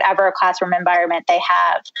in whatever classroom environment they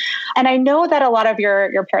have. And I know that a lot of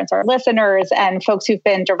your parents are listeners and folks who've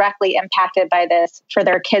been directly impacted by this for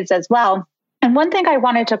their kids as well. And one thing I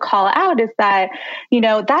wanted to call out is that,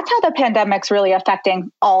 that's how the pandemic's really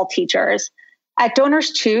affecting all teachers. At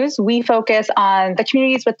Donors Choose, we focus on the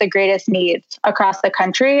communities with the greatest needs across the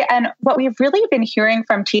country. And what we've really been hearing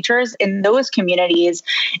from teachers in those communities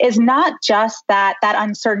is not just that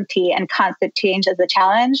uncertainty and constant change is a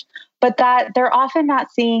challenge, but that they're often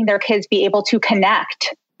not seeing their kids be able to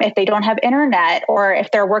connect if they don't have internet or if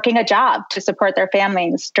they're working a job to support their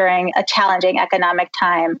families during a challenging economic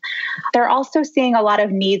time. They're also seeing a lot of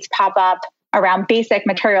needs pop up around basic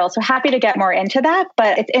materials. So happy to get more into that,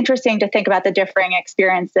 but it's interesting to think about the differing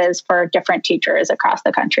experiences for different teachers across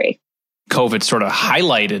the country. COVID sort of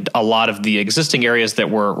highlighted a lot of the existing areas that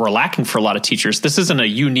were lacking for a lot of teachers. This isn't a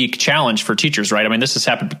unique challenge for teachers, right? I mean, this has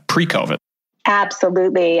happened pre-COVID.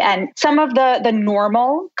 Absolutely. And some of the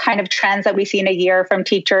normal kind of trends that we see in a year from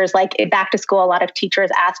teachers, like back to school, a lot of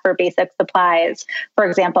teachers ask for basic supplies, for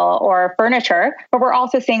example, or furniture. But we're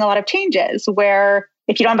also seeing a lot of changes where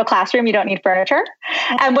if you don't have a classroom, you don't need furniture.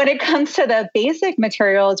 And when it comes to the basic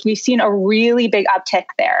materials, we've seen a really big uptick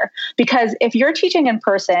there. Because if you're teaching in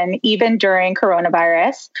person, even during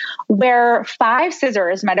coronavirus, where 5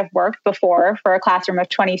 scissors might have worked before for a classroom of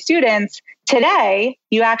 20 students, today,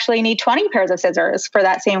 you actually need 20 pairs of scissors for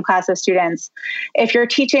that same class of students. If you're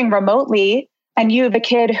teaching remotely and you have a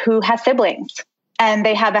kid who has siblings and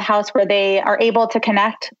they have a house where they are able to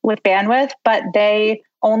connect with bandwidth, but they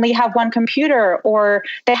only have one computer or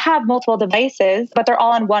they have multiple devices, but they're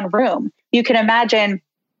all in one room, you can imagine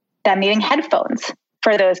them needing headphones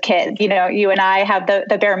for those kids. You and I have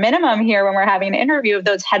the bare minimum here when we're having an interview of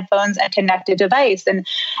those headphones and connected device.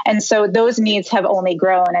 And so those needs have only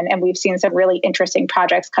grown. And we've seen some really interesting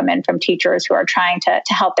projects come in from teachers who are trying to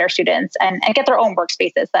help their students and get their own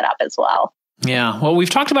workspaces set up as well. Yeah. Well, we've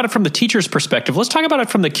talked about it from the teacher's perspective. Let's talk about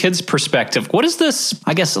it from the kid's perspective. What is this,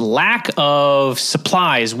 lack of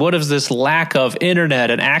supplies? What does this lack of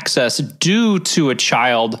internet and access do to a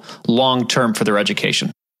child long-term for their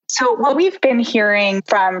education? So what we've been hearing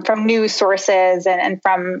from news sources and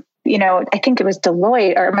from, I think it was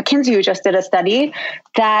Deloitte or McKinsey who just did a study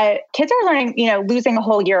that kids are learning, losing a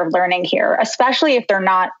whole year of learning here, especially if they're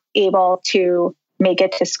not able to make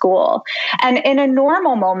it to school. And in a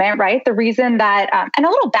normal moment, right, the reason that, and a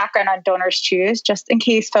little background on Donors Choose, just in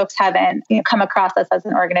case folks haven't come across us as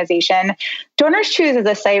an organization, Donors Choose is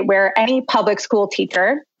a site where any public school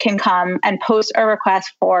teacher can come and post a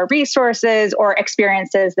request for resources or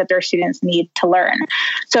experiences that their students need to learn.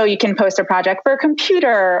 So you can post a project for a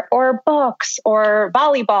computer or books or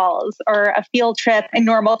volleyballs or a field trip in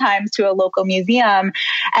normal times to a local museum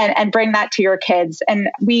and bring that to your kids. And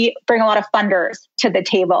we bring a lot of funders to the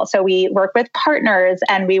table. So we work with partners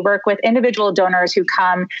and we work with individual donors who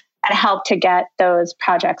come and help to get those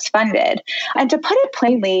projects funded. And to put it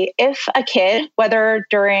plainly, if a kid, whether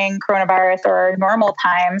during coronavirus or normal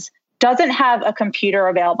times, doesn't have a computer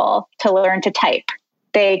available to learn to type,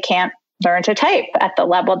 they can't learn to type at the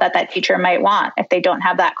level that that teacher might want if they don't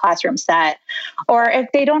have that classroom set, or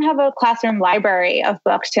if they don't have a classroom library of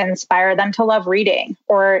books to inspire them to love reading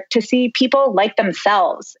or to see people like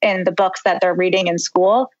themselves in the books that they're reading in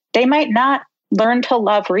school, they might not learn to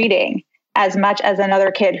love reading as much as another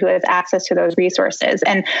kid who has access to those resources.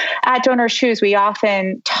 And at Donors Choose, we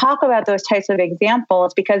often talk about those types of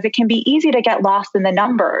examples because it can be easy to get lost in the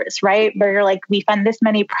numbers, right? Where you're like, we fund this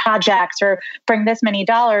many projects or bring this many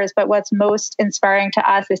dollars. But what's most inspiring to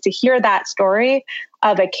us is to hear that story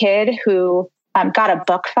of a kid who got a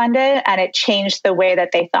book funded and it changed the way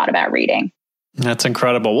that they thought about reading. That's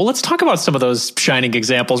incredible. Well, let's talk about some of those shining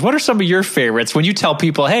examples. What are some of your favorites when you tell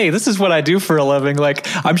people, hey, this is what I do for a living? Like,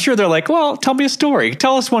 I'm sure they're like, well, tell me a story.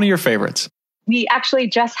 Tell us one of your favorites. We actually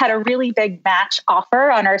just had a really big match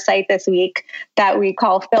offer on our site this week that we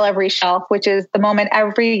call Fill Every Shelf, which is the moment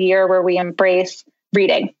every year where we embrace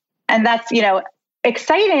reading. And that's,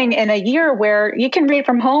 exciting in a year where you can read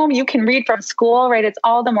from home, you can read from school, right? It's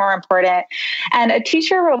all the more important. And a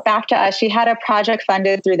teacher wrote back to us. She had a project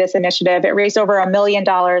funded through this initiative. It raised over $1 million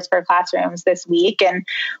for classrooms this week. And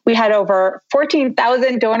we had over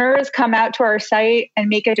 14,000 donors come out to our site and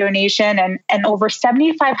make a donation. And over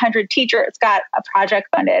 7,500 teachers got a project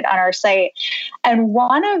funded on our site. And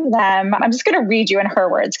one of them, I'm just going to read you in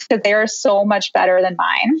her words because they are so much better than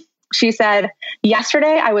mine. She said,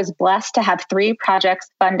 yesterday, I was blessed to have 3 projects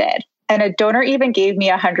funded, and a donor even gave me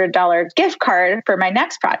a $100 gift card for my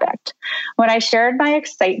next project. When I shared my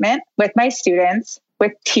excitement with my students,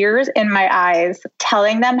 with tears in my eyes,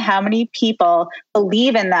 telling them how many people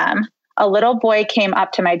believe in them, a little boy came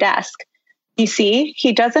up to my desk. You see,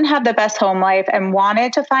 he doesn't have the best home life and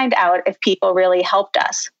wanted to find out if people really helped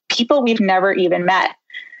us, people we've never even met.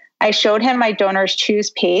 I showed him my Donors Choose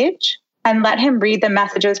page and let him read the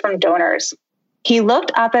messages from donors. He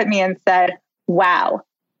looked up at me and said, wow,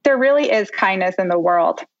 there really is kindness in the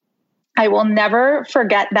world. I will never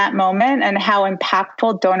forget that moment and how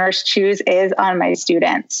impactful Donors Choose is on my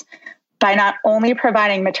students by not only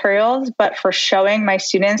providing materials, but for showing my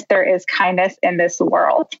students there is kindness in this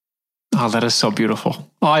world. Oh, that is so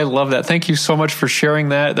beautiful. Oh, I love that. Thank you so much for sharing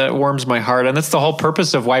that. That warms my heart. And that's the whole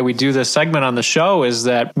purpose of why we do this segment on the show, is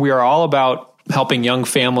that we are all about helping young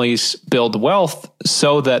families build wealth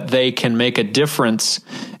so that they can make a difference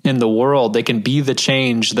in the world. They can be the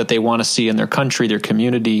change that they want to see in their country, their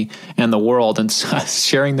community, and the world. And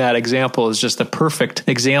sharing that example is just a perfect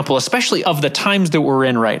example, especially of the times that we're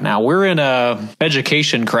in right now. We're in a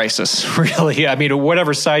education crisis, really. I mean,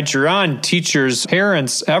 whatever side you're on, teachers,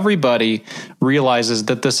 parents, everybody realizes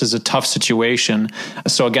that this is a tough situation.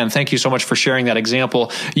 So again, thank you so much for sharing that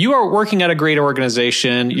example. You are working at a great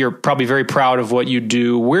organization. You're probably very proud of what you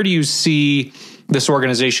do. Where do you see this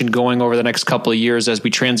organization going over the next couple of years as we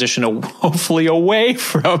transition hopefully away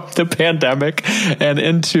from the pandemic and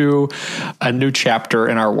into a new chapter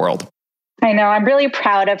in our world? I know. I'm really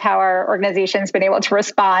proud of how our organization's been able to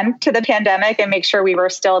respond to the pandemic and make sure we were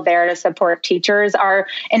still there to support teachers. Our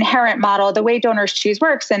inherent model, the way Donors Choose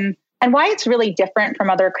works, and why it's really different from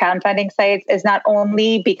other crowdfunding sites is not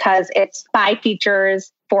only because it's by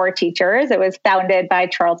teachers, for teachers. It was founded by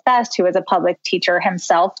Charles Best, who was a public teacher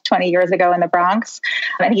himself 20 years ago in the Bronx.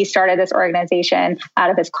 And he started this organization out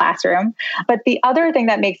of his classroom. But the other thing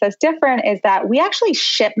that makes us different is that we actually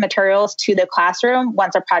ship materials to the classroom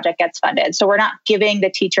once a project gets funded. So we're not giving the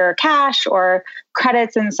teacher cash or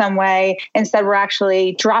credits in some way. Instead, we're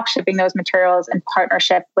actually drop shipping those materials in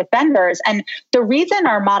partnership with vendors. And the reason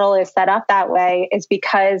our model is set up that way is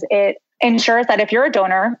because it ensures that if you're a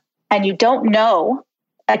donor and you don't know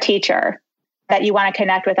a teacher that you want to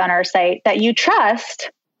connect with on our site, that you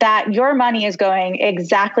trust that your money is going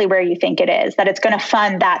exactly where you think it is, that it's going to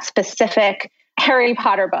fund that specific Harry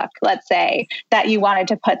Potter book, let's say, that you wanted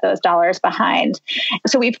to put those dollars behind.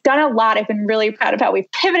 So we've done a lot. I've been really proud of how we've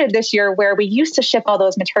pivoted this year, where we used to ship all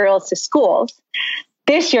those materials to schools.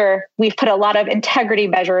 This year, we've put a lot of integrity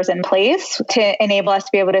measures in place to enable us to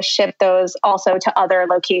be able to ship those also to other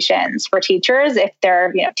locations for teachers if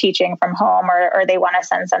they're teaching from home or they want to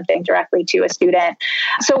send something directly to a student.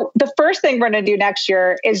 So the first thing we're going to do next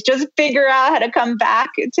year is just figure out how to come back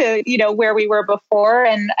to where we were before.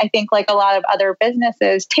 And I think like a lot of other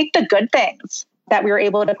businesses, take the good things that we were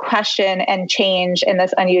able to question and change in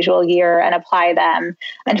this unusual year and apply them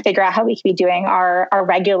and figure out how we can be doing our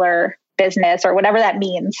regular business or whatever that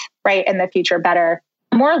means, right, in the future better.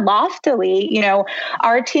 More loftily,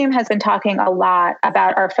 our team has been talking a lot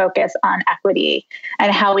about our focus on equity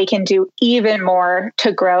and how we can do even more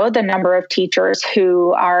to grow the number of teachers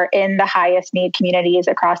who are in the highest need communities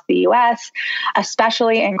across the U.S.,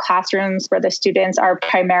 especially in classrooms where the students are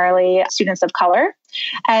primarily students of color.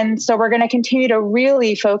 And so we're going to continue to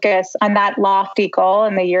really focus on that lofty goal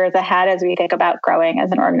in the years ahead as we think about growing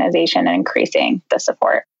as an organization and increasing the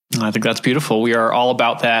support. I think that's beautiful. We are all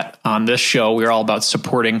about that on this show. We are all about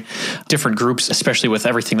supporting different groups, especially with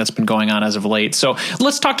everything that's been going on as of late. So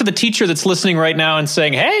let's talk to the teacher that's listening right now and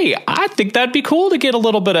saying, hey, I think that'd be cool to get a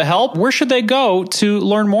little bit of help. Where should they go to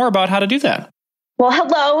learn more about how to do that? Well,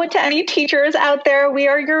 hello to any teachers out there. We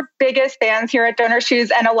are your biggest fans here at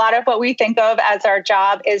DonorsChoose, and a lot of what we think of as our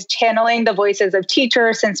job is channeling the voices of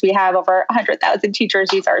teachers, since we have over 100,000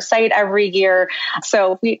 teachers use our site every year.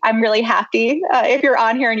 So I'm really happy. If you're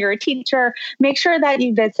on here and you're a teacher, make sure that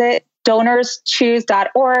you visit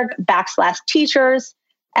donorschoose.org/teachers.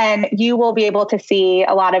 And you will be able to see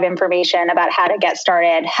a lot of information about how to get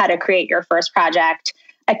started, how to create your first project.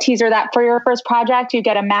 A teaser that for your first project, you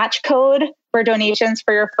get a match code where donations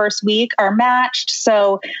for your first week are matched.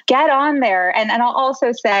 So get on there. And I'll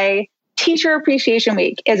also say Teacher Appreciation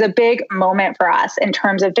Week is a big moment for us in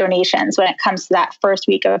terms of donations when it comes to that first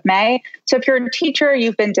week of May. So if you're a teacher,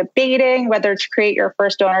 you've been debating whether to create your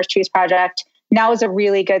first DonorsChoose project, now is a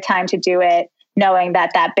really good time to do it, knowing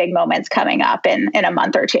that that big moment's coming up in a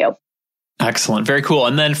month or two. Excellent. Very cool.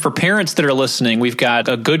 And then for parents that are listening, we've got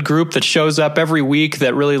a good group that shows up every week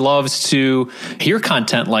that really loves to hear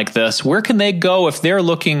content like this. Where can they go if they're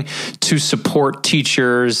looking to support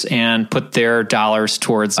teachers and put their dollars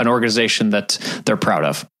towards an organization that they're proud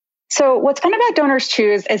of? So what's fun about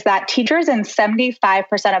DonorsChoose is that teachers in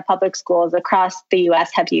 75% of public schools across the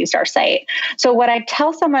U.S. have used our site. So what I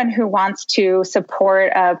tell someone who wants to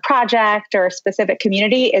support a project or a specific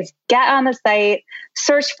community is get on the site,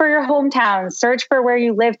 search for your hometown, search for where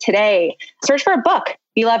you live today, search for a book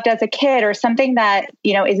you loved as a kid or something that,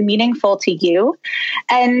 is meaningful to you,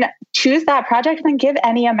 and choose that project and give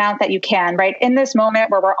any amount that you can, right? In this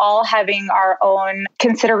moment where we're all having our own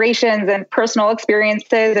considerations and personal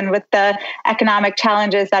experiences, and with the economic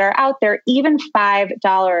challenges that are out there, even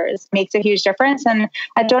 $5 makes a huge difference. And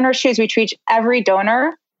at DonorsChoose, we treat every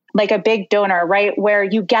donor like a big donor, right? Where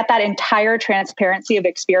you get that entire transparency of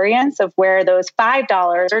experience of where those $5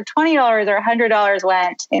 or $20 or $100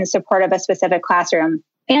 went in support of a specific classroom.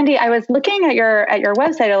 Andy, I was looking at your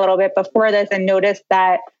website a little bit before this and noticed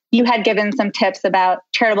that you had given some tips about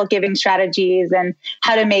charitable giving strategies and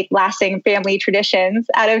how to make lasting family traditions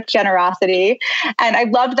out of generosity. And I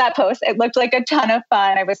loved that post. It looked like a ton of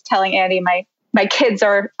fun. I was telling Andy, my kids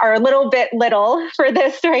are a little bit little for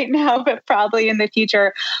this right now, but probably in the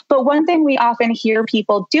future. But one thing we often hear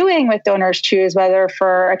people doing with DonorsChoose, whether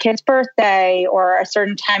for a kid's birthday or a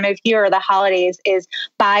certain time of year or the holidays, is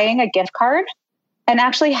buying a gift card and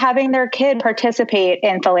actually having their kid participate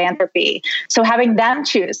in philanthropy. So having them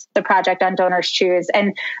choose the project on DonorsChoose.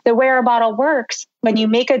 And the way our model works, when you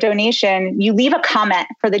make a donation, you leave a comment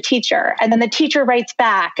for the teacher, and then the teacher writes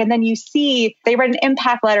back, and then you see they write an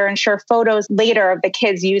impact letter and share photos later of the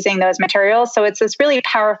kids using those materials. So it's this really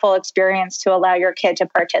powerful experience to allow your kid to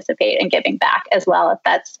participate in giving back as well, if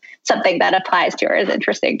that's something that applies to or is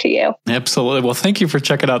interesting to you. Absolutely. Well, thank you for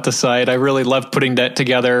checking out the site. I really love putting that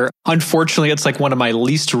together. Unfortunately, it's like one of my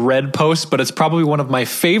least read posts, but it's probably one of my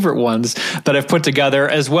favorite ones that I've put together,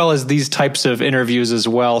 as well as these types of interviews as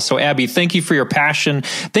well. So Abby, thank you for your passion.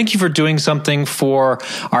 Thank you for doing something for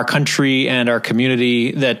our country and our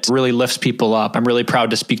community that really lifts people up. I'm really proud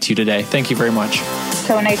to speak to you today. Thank you very much.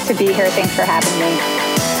 So nice to be here. Thanks for having me.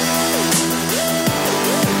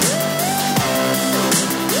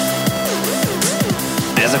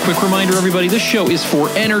 As a quick reminder, everybody, this show is for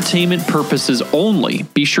entertainment purposes only.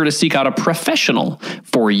 Be sure to seek out a professional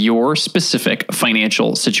for your specific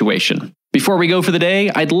financial situation. Before we go for the day,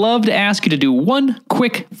 I'd love to ask you to do one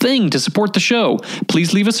quick thing to support the show.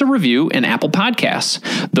 Please leave us a review in Apple Podcasts.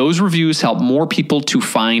 Those reviews help more people to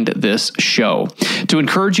find this show. To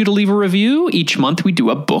encourage you to leave a review, each month we do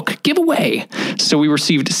a book giveaway. So we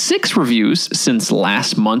received 6 reviews since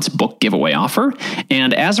last month's book giveaway offer.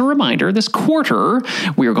 And as a reminder, this quarter,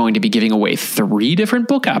 we are going to be giving away 3 different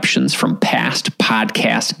book options from past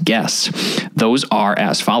podcast guests. Those are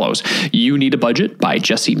as follows. You Need a Budget by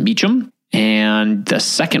Jesse Meacham. And the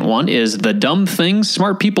second one is The Dumb Things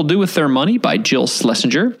Smart People Do With Their Money by Jill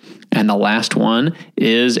Schlesinger. And the last one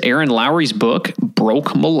is Aaron Lowry's book,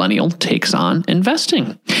 Broke Millennial Takes on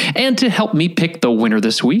Investing. And to help me pick the winner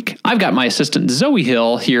this week, I've got my assistant Zoe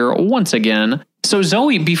Hill here once again. So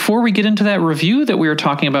Zoe, before we get into that review that we were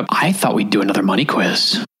talking about, I thought we'd do another money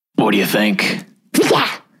quiz. What do you think? Yeah.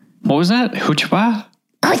 What was that? Huchba?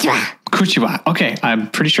 Kuchiwa. Okay,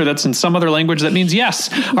 I'm pretty sure that's in some other language that means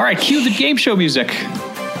yes. All right, cue the game show music.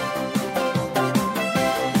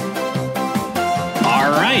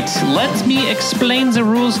 All right, let me explain the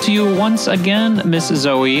rules to you once again, Miss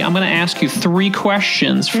Zoe. I'm going to ask you 3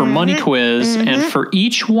 questions for Money Quiz, and for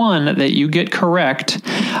each one that you get correct,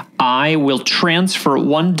 I will transfer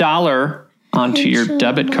 $1 onto your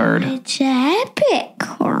debit card. Debit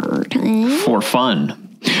card. For fun.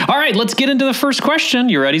 All right, let's get into the first question.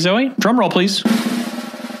 You ready, Zoe? Drum roll, please.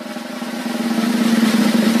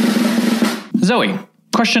 Zoe,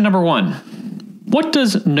 question number 1. What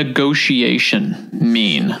does negotiation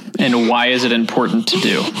mean, and why is it important to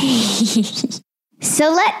do?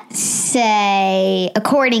 So let's say,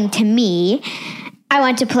 according to me, I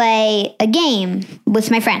want to play a game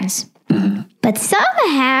with my friends. Mm-hmm. But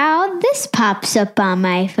somehow this pops up on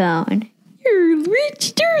my phone. You've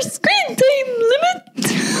reached your screen time limit.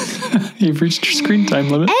 You've reached your screen time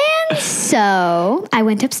limit. And so I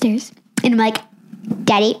went upstairs and I'm like,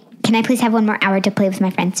 Daddy, can I please have 1 more hour to play with my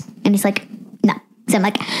friends? And he's like, no. So I'm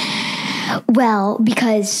like, well,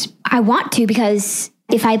 because I want to, because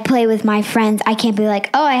if I play with my friends, I can't be like,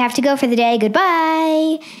 oh, I have to go for the day.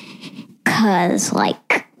 Goodbye. Because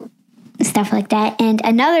like stuff like that. And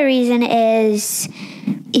another reason is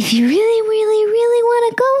if you really, really, really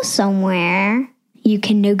want to go somewhere, you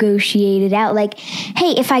can negotiate it out. Like,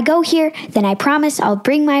 hey, if I go here, then I promise I'll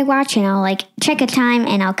bring my watch and I'll like check a time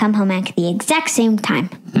and I'll come home at the exact same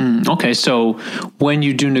time. Okay, so when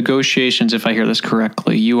you do negotiations, if I hear this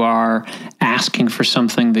correctly, you are asking for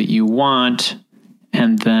something that you want,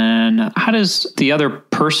 and then how does the other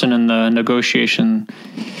person in the negotiation,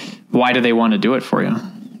 why do they want to do it for you?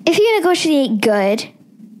 If you negotiate good,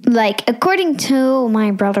 like according to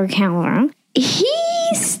my brother Callum, he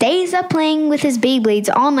stays up playing with his Beyblades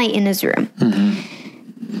all night in his room.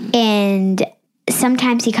 Mm-hmm. And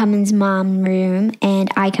sometimes he comes in mom's room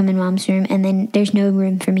and I come in mom's room and then there's no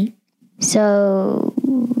room for me. So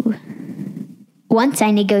once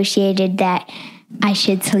I negotiated that I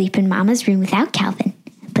should sleep in mama's room without Calvin.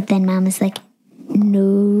 But then mama's like,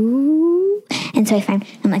 no. And so I'm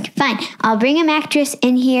like, fine, I'll bring a mattress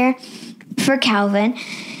in here for Calvin.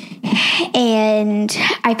 And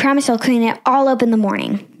I promise I'll clean it all up in the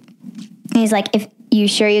morning. And he's like, if you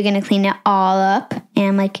sure you're going to clean it all up? And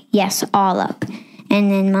I'm like, yes, all up.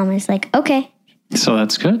 And then Mama's like, okay. So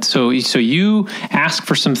that's good. So you ask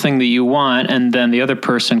for something that you want, and then the other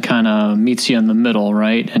person kind of meets you in the middle,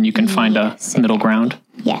 right? And you can find a middle ground.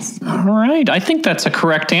 Yes. All right. I think that's a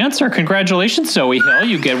correct answer. Congratulations, Zoe Hill.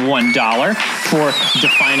 You get $1 for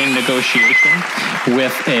defining negotiation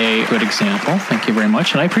with a good example. Thank you very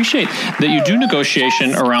much. And I appreciate that you do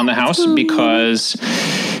negotiation around the house, because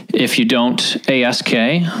if you don't ASK,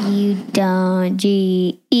 you don't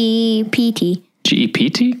GEPT.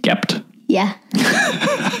 GEPT? GEPT? Yeah.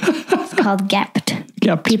 It's called GEPT.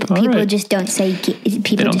 GEPT. People just don't say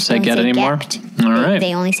They don't say get anymore? GEPT. All right.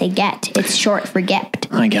 They only say get. It's short for GEPT.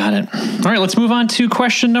 I got it. All right, let's move on to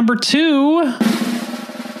question number 2.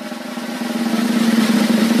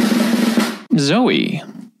 Zoe,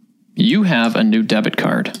 you have a new debit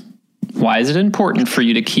card. Why is it important for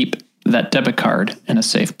you to keep that debit card in a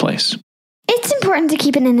safe place? It's important to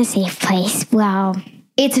keep it in a safe place. Well,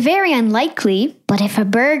 it's very unlikely, but if a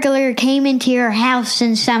burglar came into your house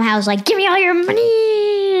and somehow was like, give me all your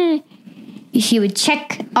money, she would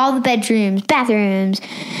check all the bedrooms, bathrooms,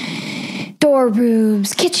 door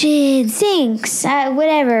rooms, kitchen, sinks,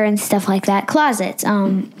 whatever, and stuff like that, closets.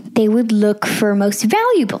 They would look for most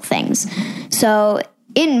valuable things. So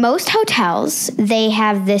in most hotels, they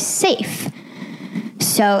have this safe.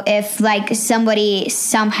 So if like somebody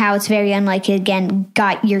somehow, it's very unlikely again,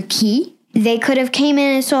 got your key, they could have came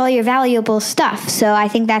in and stole your valuable stuff. So I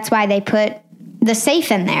think that's why they put the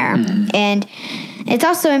safe in there. Mm-hmm. And It's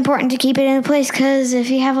also important to keep it in a place because if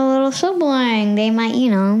you have a little sibling, they might,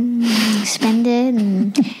 spend it.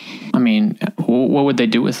 And I mean, what would they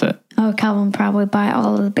do with it? oh, Calvin probably buy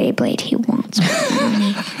all of the Beyblade he wants.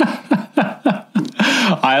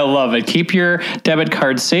 I love it. Keep your debit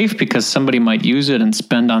card safe because somebody might use it and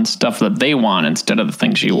spend on stuff that they want instead of the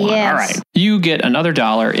things you want. Yes. All right. You get another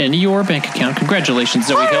 $1 in your bank account. Congratulations,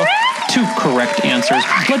 Zoe Hill. 2 correct answers.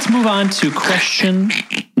 Let's move on to question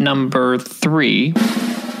number 3.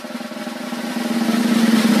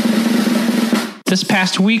 This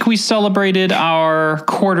past week, we celebrated our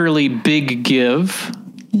quarterly Big Give.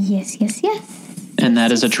 Yes. And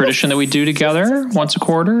that is a tradition that we do together once a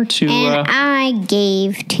quarter to... And I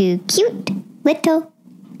gave to cute little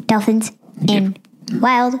dolphins in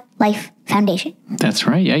Wildlife Foundation. That's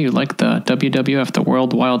right. Yeah, you like the WWF, the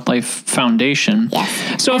World Wildlife Foundation.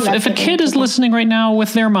 Yes. So if a kid is listening right now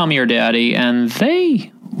with their mommy or daddy and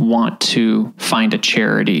they want to find a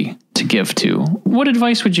charity to give to, what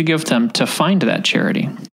advice would you give them to find that charity?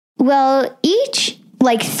 Well, each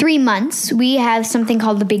 3 months, we have something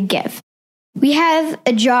called the Big Give. We have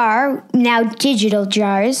a jar, now digital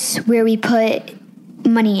jars, where we put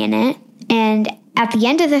money in it. And at the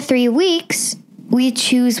end of the 3 weeks, we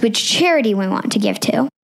choose which charity we want to give to.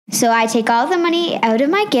 So I take all the money out of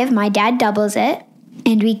my give, my dad doubles it,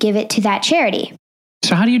 and we give it to that charity.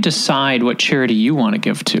 So how do you decide what charity you want to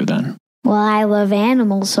give to then? Well, I love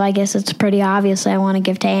animals, so I guess it's pretty obvious I want to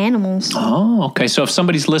give to animals. Oh, okay. So if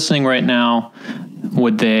somebody's listening right now,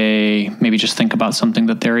 would they maybe just think about something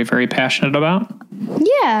that they're very passionate about?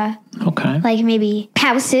 Yeah. Okay. Like maybe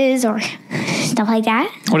houses or stuff like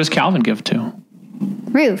that. What does Calvin give to?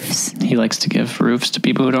 Roofs. He likes to give roofs to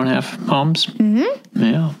people who don't have homes. Mm-hmm.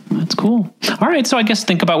 Yeah, that's cool. All right, so I guess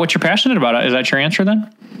think about what you're passionate about. Is that your answer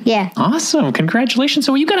then? Yeah. Awesome. Congratulations.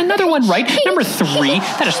 So you got another one right. Number 3.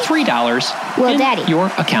 That is $3 Well, in Daddy. your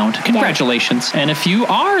account. Congratulations. Daddy. And if you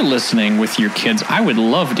are listening with your kids, I would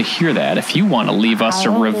love to hear that. If you want to leave us a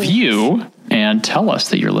review and tell us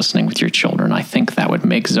that you're listening with your children, I think that would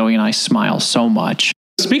make Zoe and I smile so much.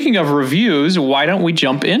 Speaking of reviews, why don't we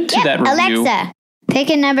jump into that review? Alexa, pick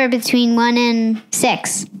a number between 1 and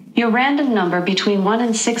 6. Your random number between 1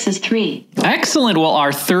 and 6 is 3. Excellent. Well,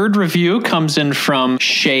 our third review comes in from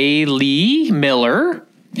Shaylee Miller.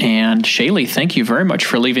 And Shaylee, thank you very much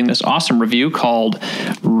for leaving this awesome review called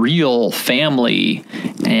Real Family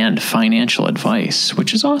and Financial Advice,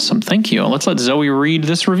 which is awesome. Thank you. Let's let Zoe read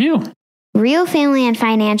this review. Real Family and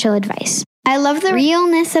Financial Advice. I love the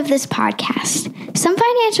realness of this podcast. Some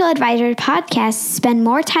financial advisor podcasts spend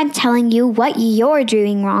more time telling you what you're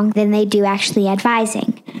doing wrong than they do actually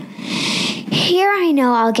advising. Here I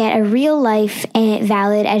know I'll get a real life and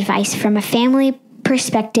valid advice from a family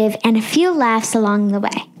perspective and a few laughs along the way.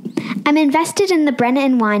 I'm invested in the Brenna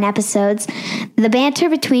and Wine episodes. The banter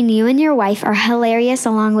between you and your wife are hilarious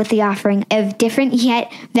along with the offering of different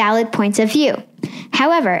yet valid points of view.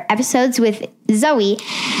 However, episodes with Zoe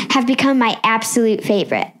have become my absolute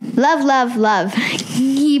favorite. Love, love, love.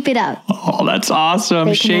 Keep it up. Oh, that's awesome.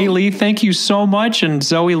 Shaylee, thank you so much. And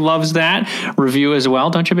Zoe loves that review as well,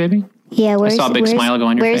 don't you, baby? Yeah, I saw a big smile go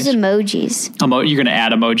on your face. Where's emojis? You're going to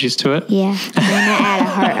add emojis to it? Yeah, I'm going to add a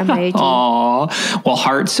heart emoji. Aw. Well,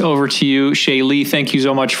 hearts over to you. Shaylee, thank you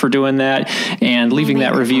so much for doing that and leaving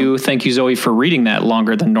that review. Thank you, Zoe, for reading that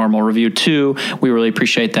longer than normal review, too. We really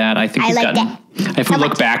appreciate that. I think if we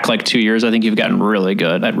look back 2 years, I think you've gotten really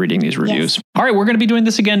good at reading these reviews. Yes. All right, we're going to be doing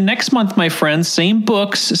this again next month, my friends. Same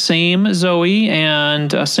books, same Zoe,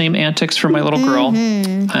 and same antics for my little girl.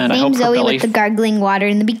 And same I hope Zoe with the gargling water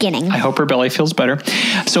in the beginning. I hope her belly feels better.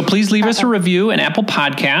 So please leave us a review in Apple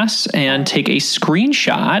Podcasts and take a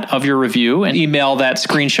screenshot of your review and email that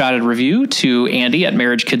screenshotted review to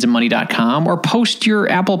Andy@marriagekidsandmoney.com or post your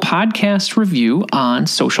Apple Podcast review on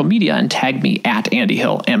social media and tag me at Andy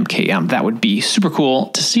Hill MKM. That would be super cool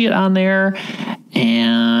to see it on there.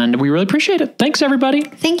 And we really appreciate it. Thanks, everybody.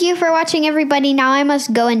 Thank you for watching, everybody. Now I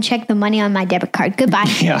must go and check the money on my debit card.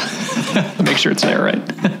 Goodbye. Yeah. Make sure it's there, right?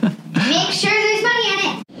 Make sure there's money in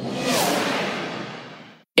it.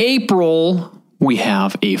 April, we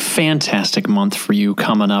have a fantastic month for you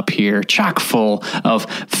coming up here, chock full of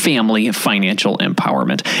family financial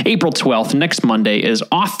empowerment. April 12th, next Monday, is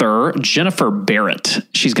author Jennifer Barrett.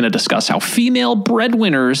 She's going to discuss how female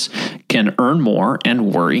breadwinners can earn more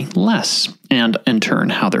and worry less, and in turn,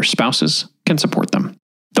 how their spouses can support them.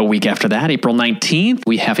 The week after that, April 19th,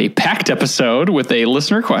 we have a packed episode with a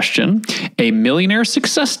listener question, a millionaire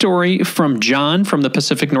success story from John from the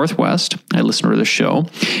Pacific Northwest, a listener to the show,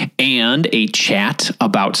 and a chat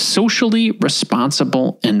about socially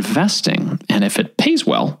responsible investing and if it pays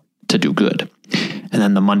well to do good. And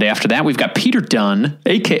then the Monday after that, we've got Peter Dunn,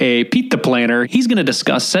 aka Pete the Planner. He's going to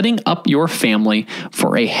discuss setting up your family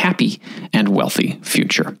for a happy and wealthy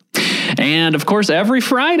future. And of course, every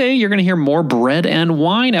Friday, you're going to hear more Bread and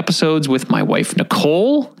Wine episodes with my wife,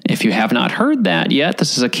 Nicole. If you have not heard that yet,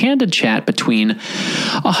 this is a candid chat between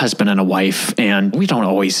a husband and a wife. And we don't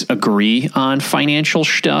always agree on financial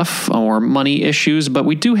stuff or money issues, but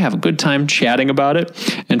we do have a good time chatting about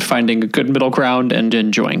it and finding a good middle ground and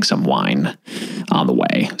enjoying some wine on the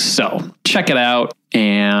way. So check it out.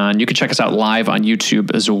 And you can check us out live on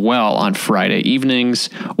YouTube as well on Friday evenings.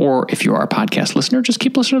 Or if you are a podcast listener, just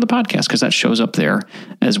keep listening to the podcast because that shows up there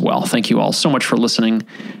as well. Thank you all so much for listening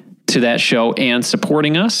to that show and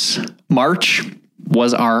supporting us. March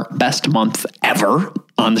was our best month ever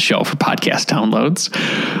on the show for podcast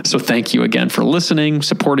downloads. So thank you again for listening,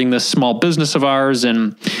 supporting this small business of ours,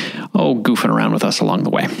 and goofing around with us along the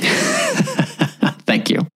way. Thank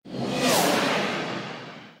you.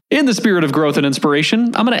 In the spirit of growth and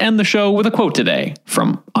inspiration, I'm going to end the show with a quote today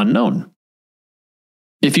from Unknown.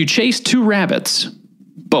 If you chase two rabbits,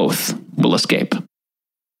 both will escape.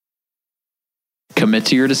 Commit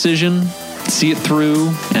to your decision, see it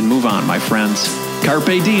through, and move on, my friends.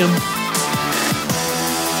 Carpe diem.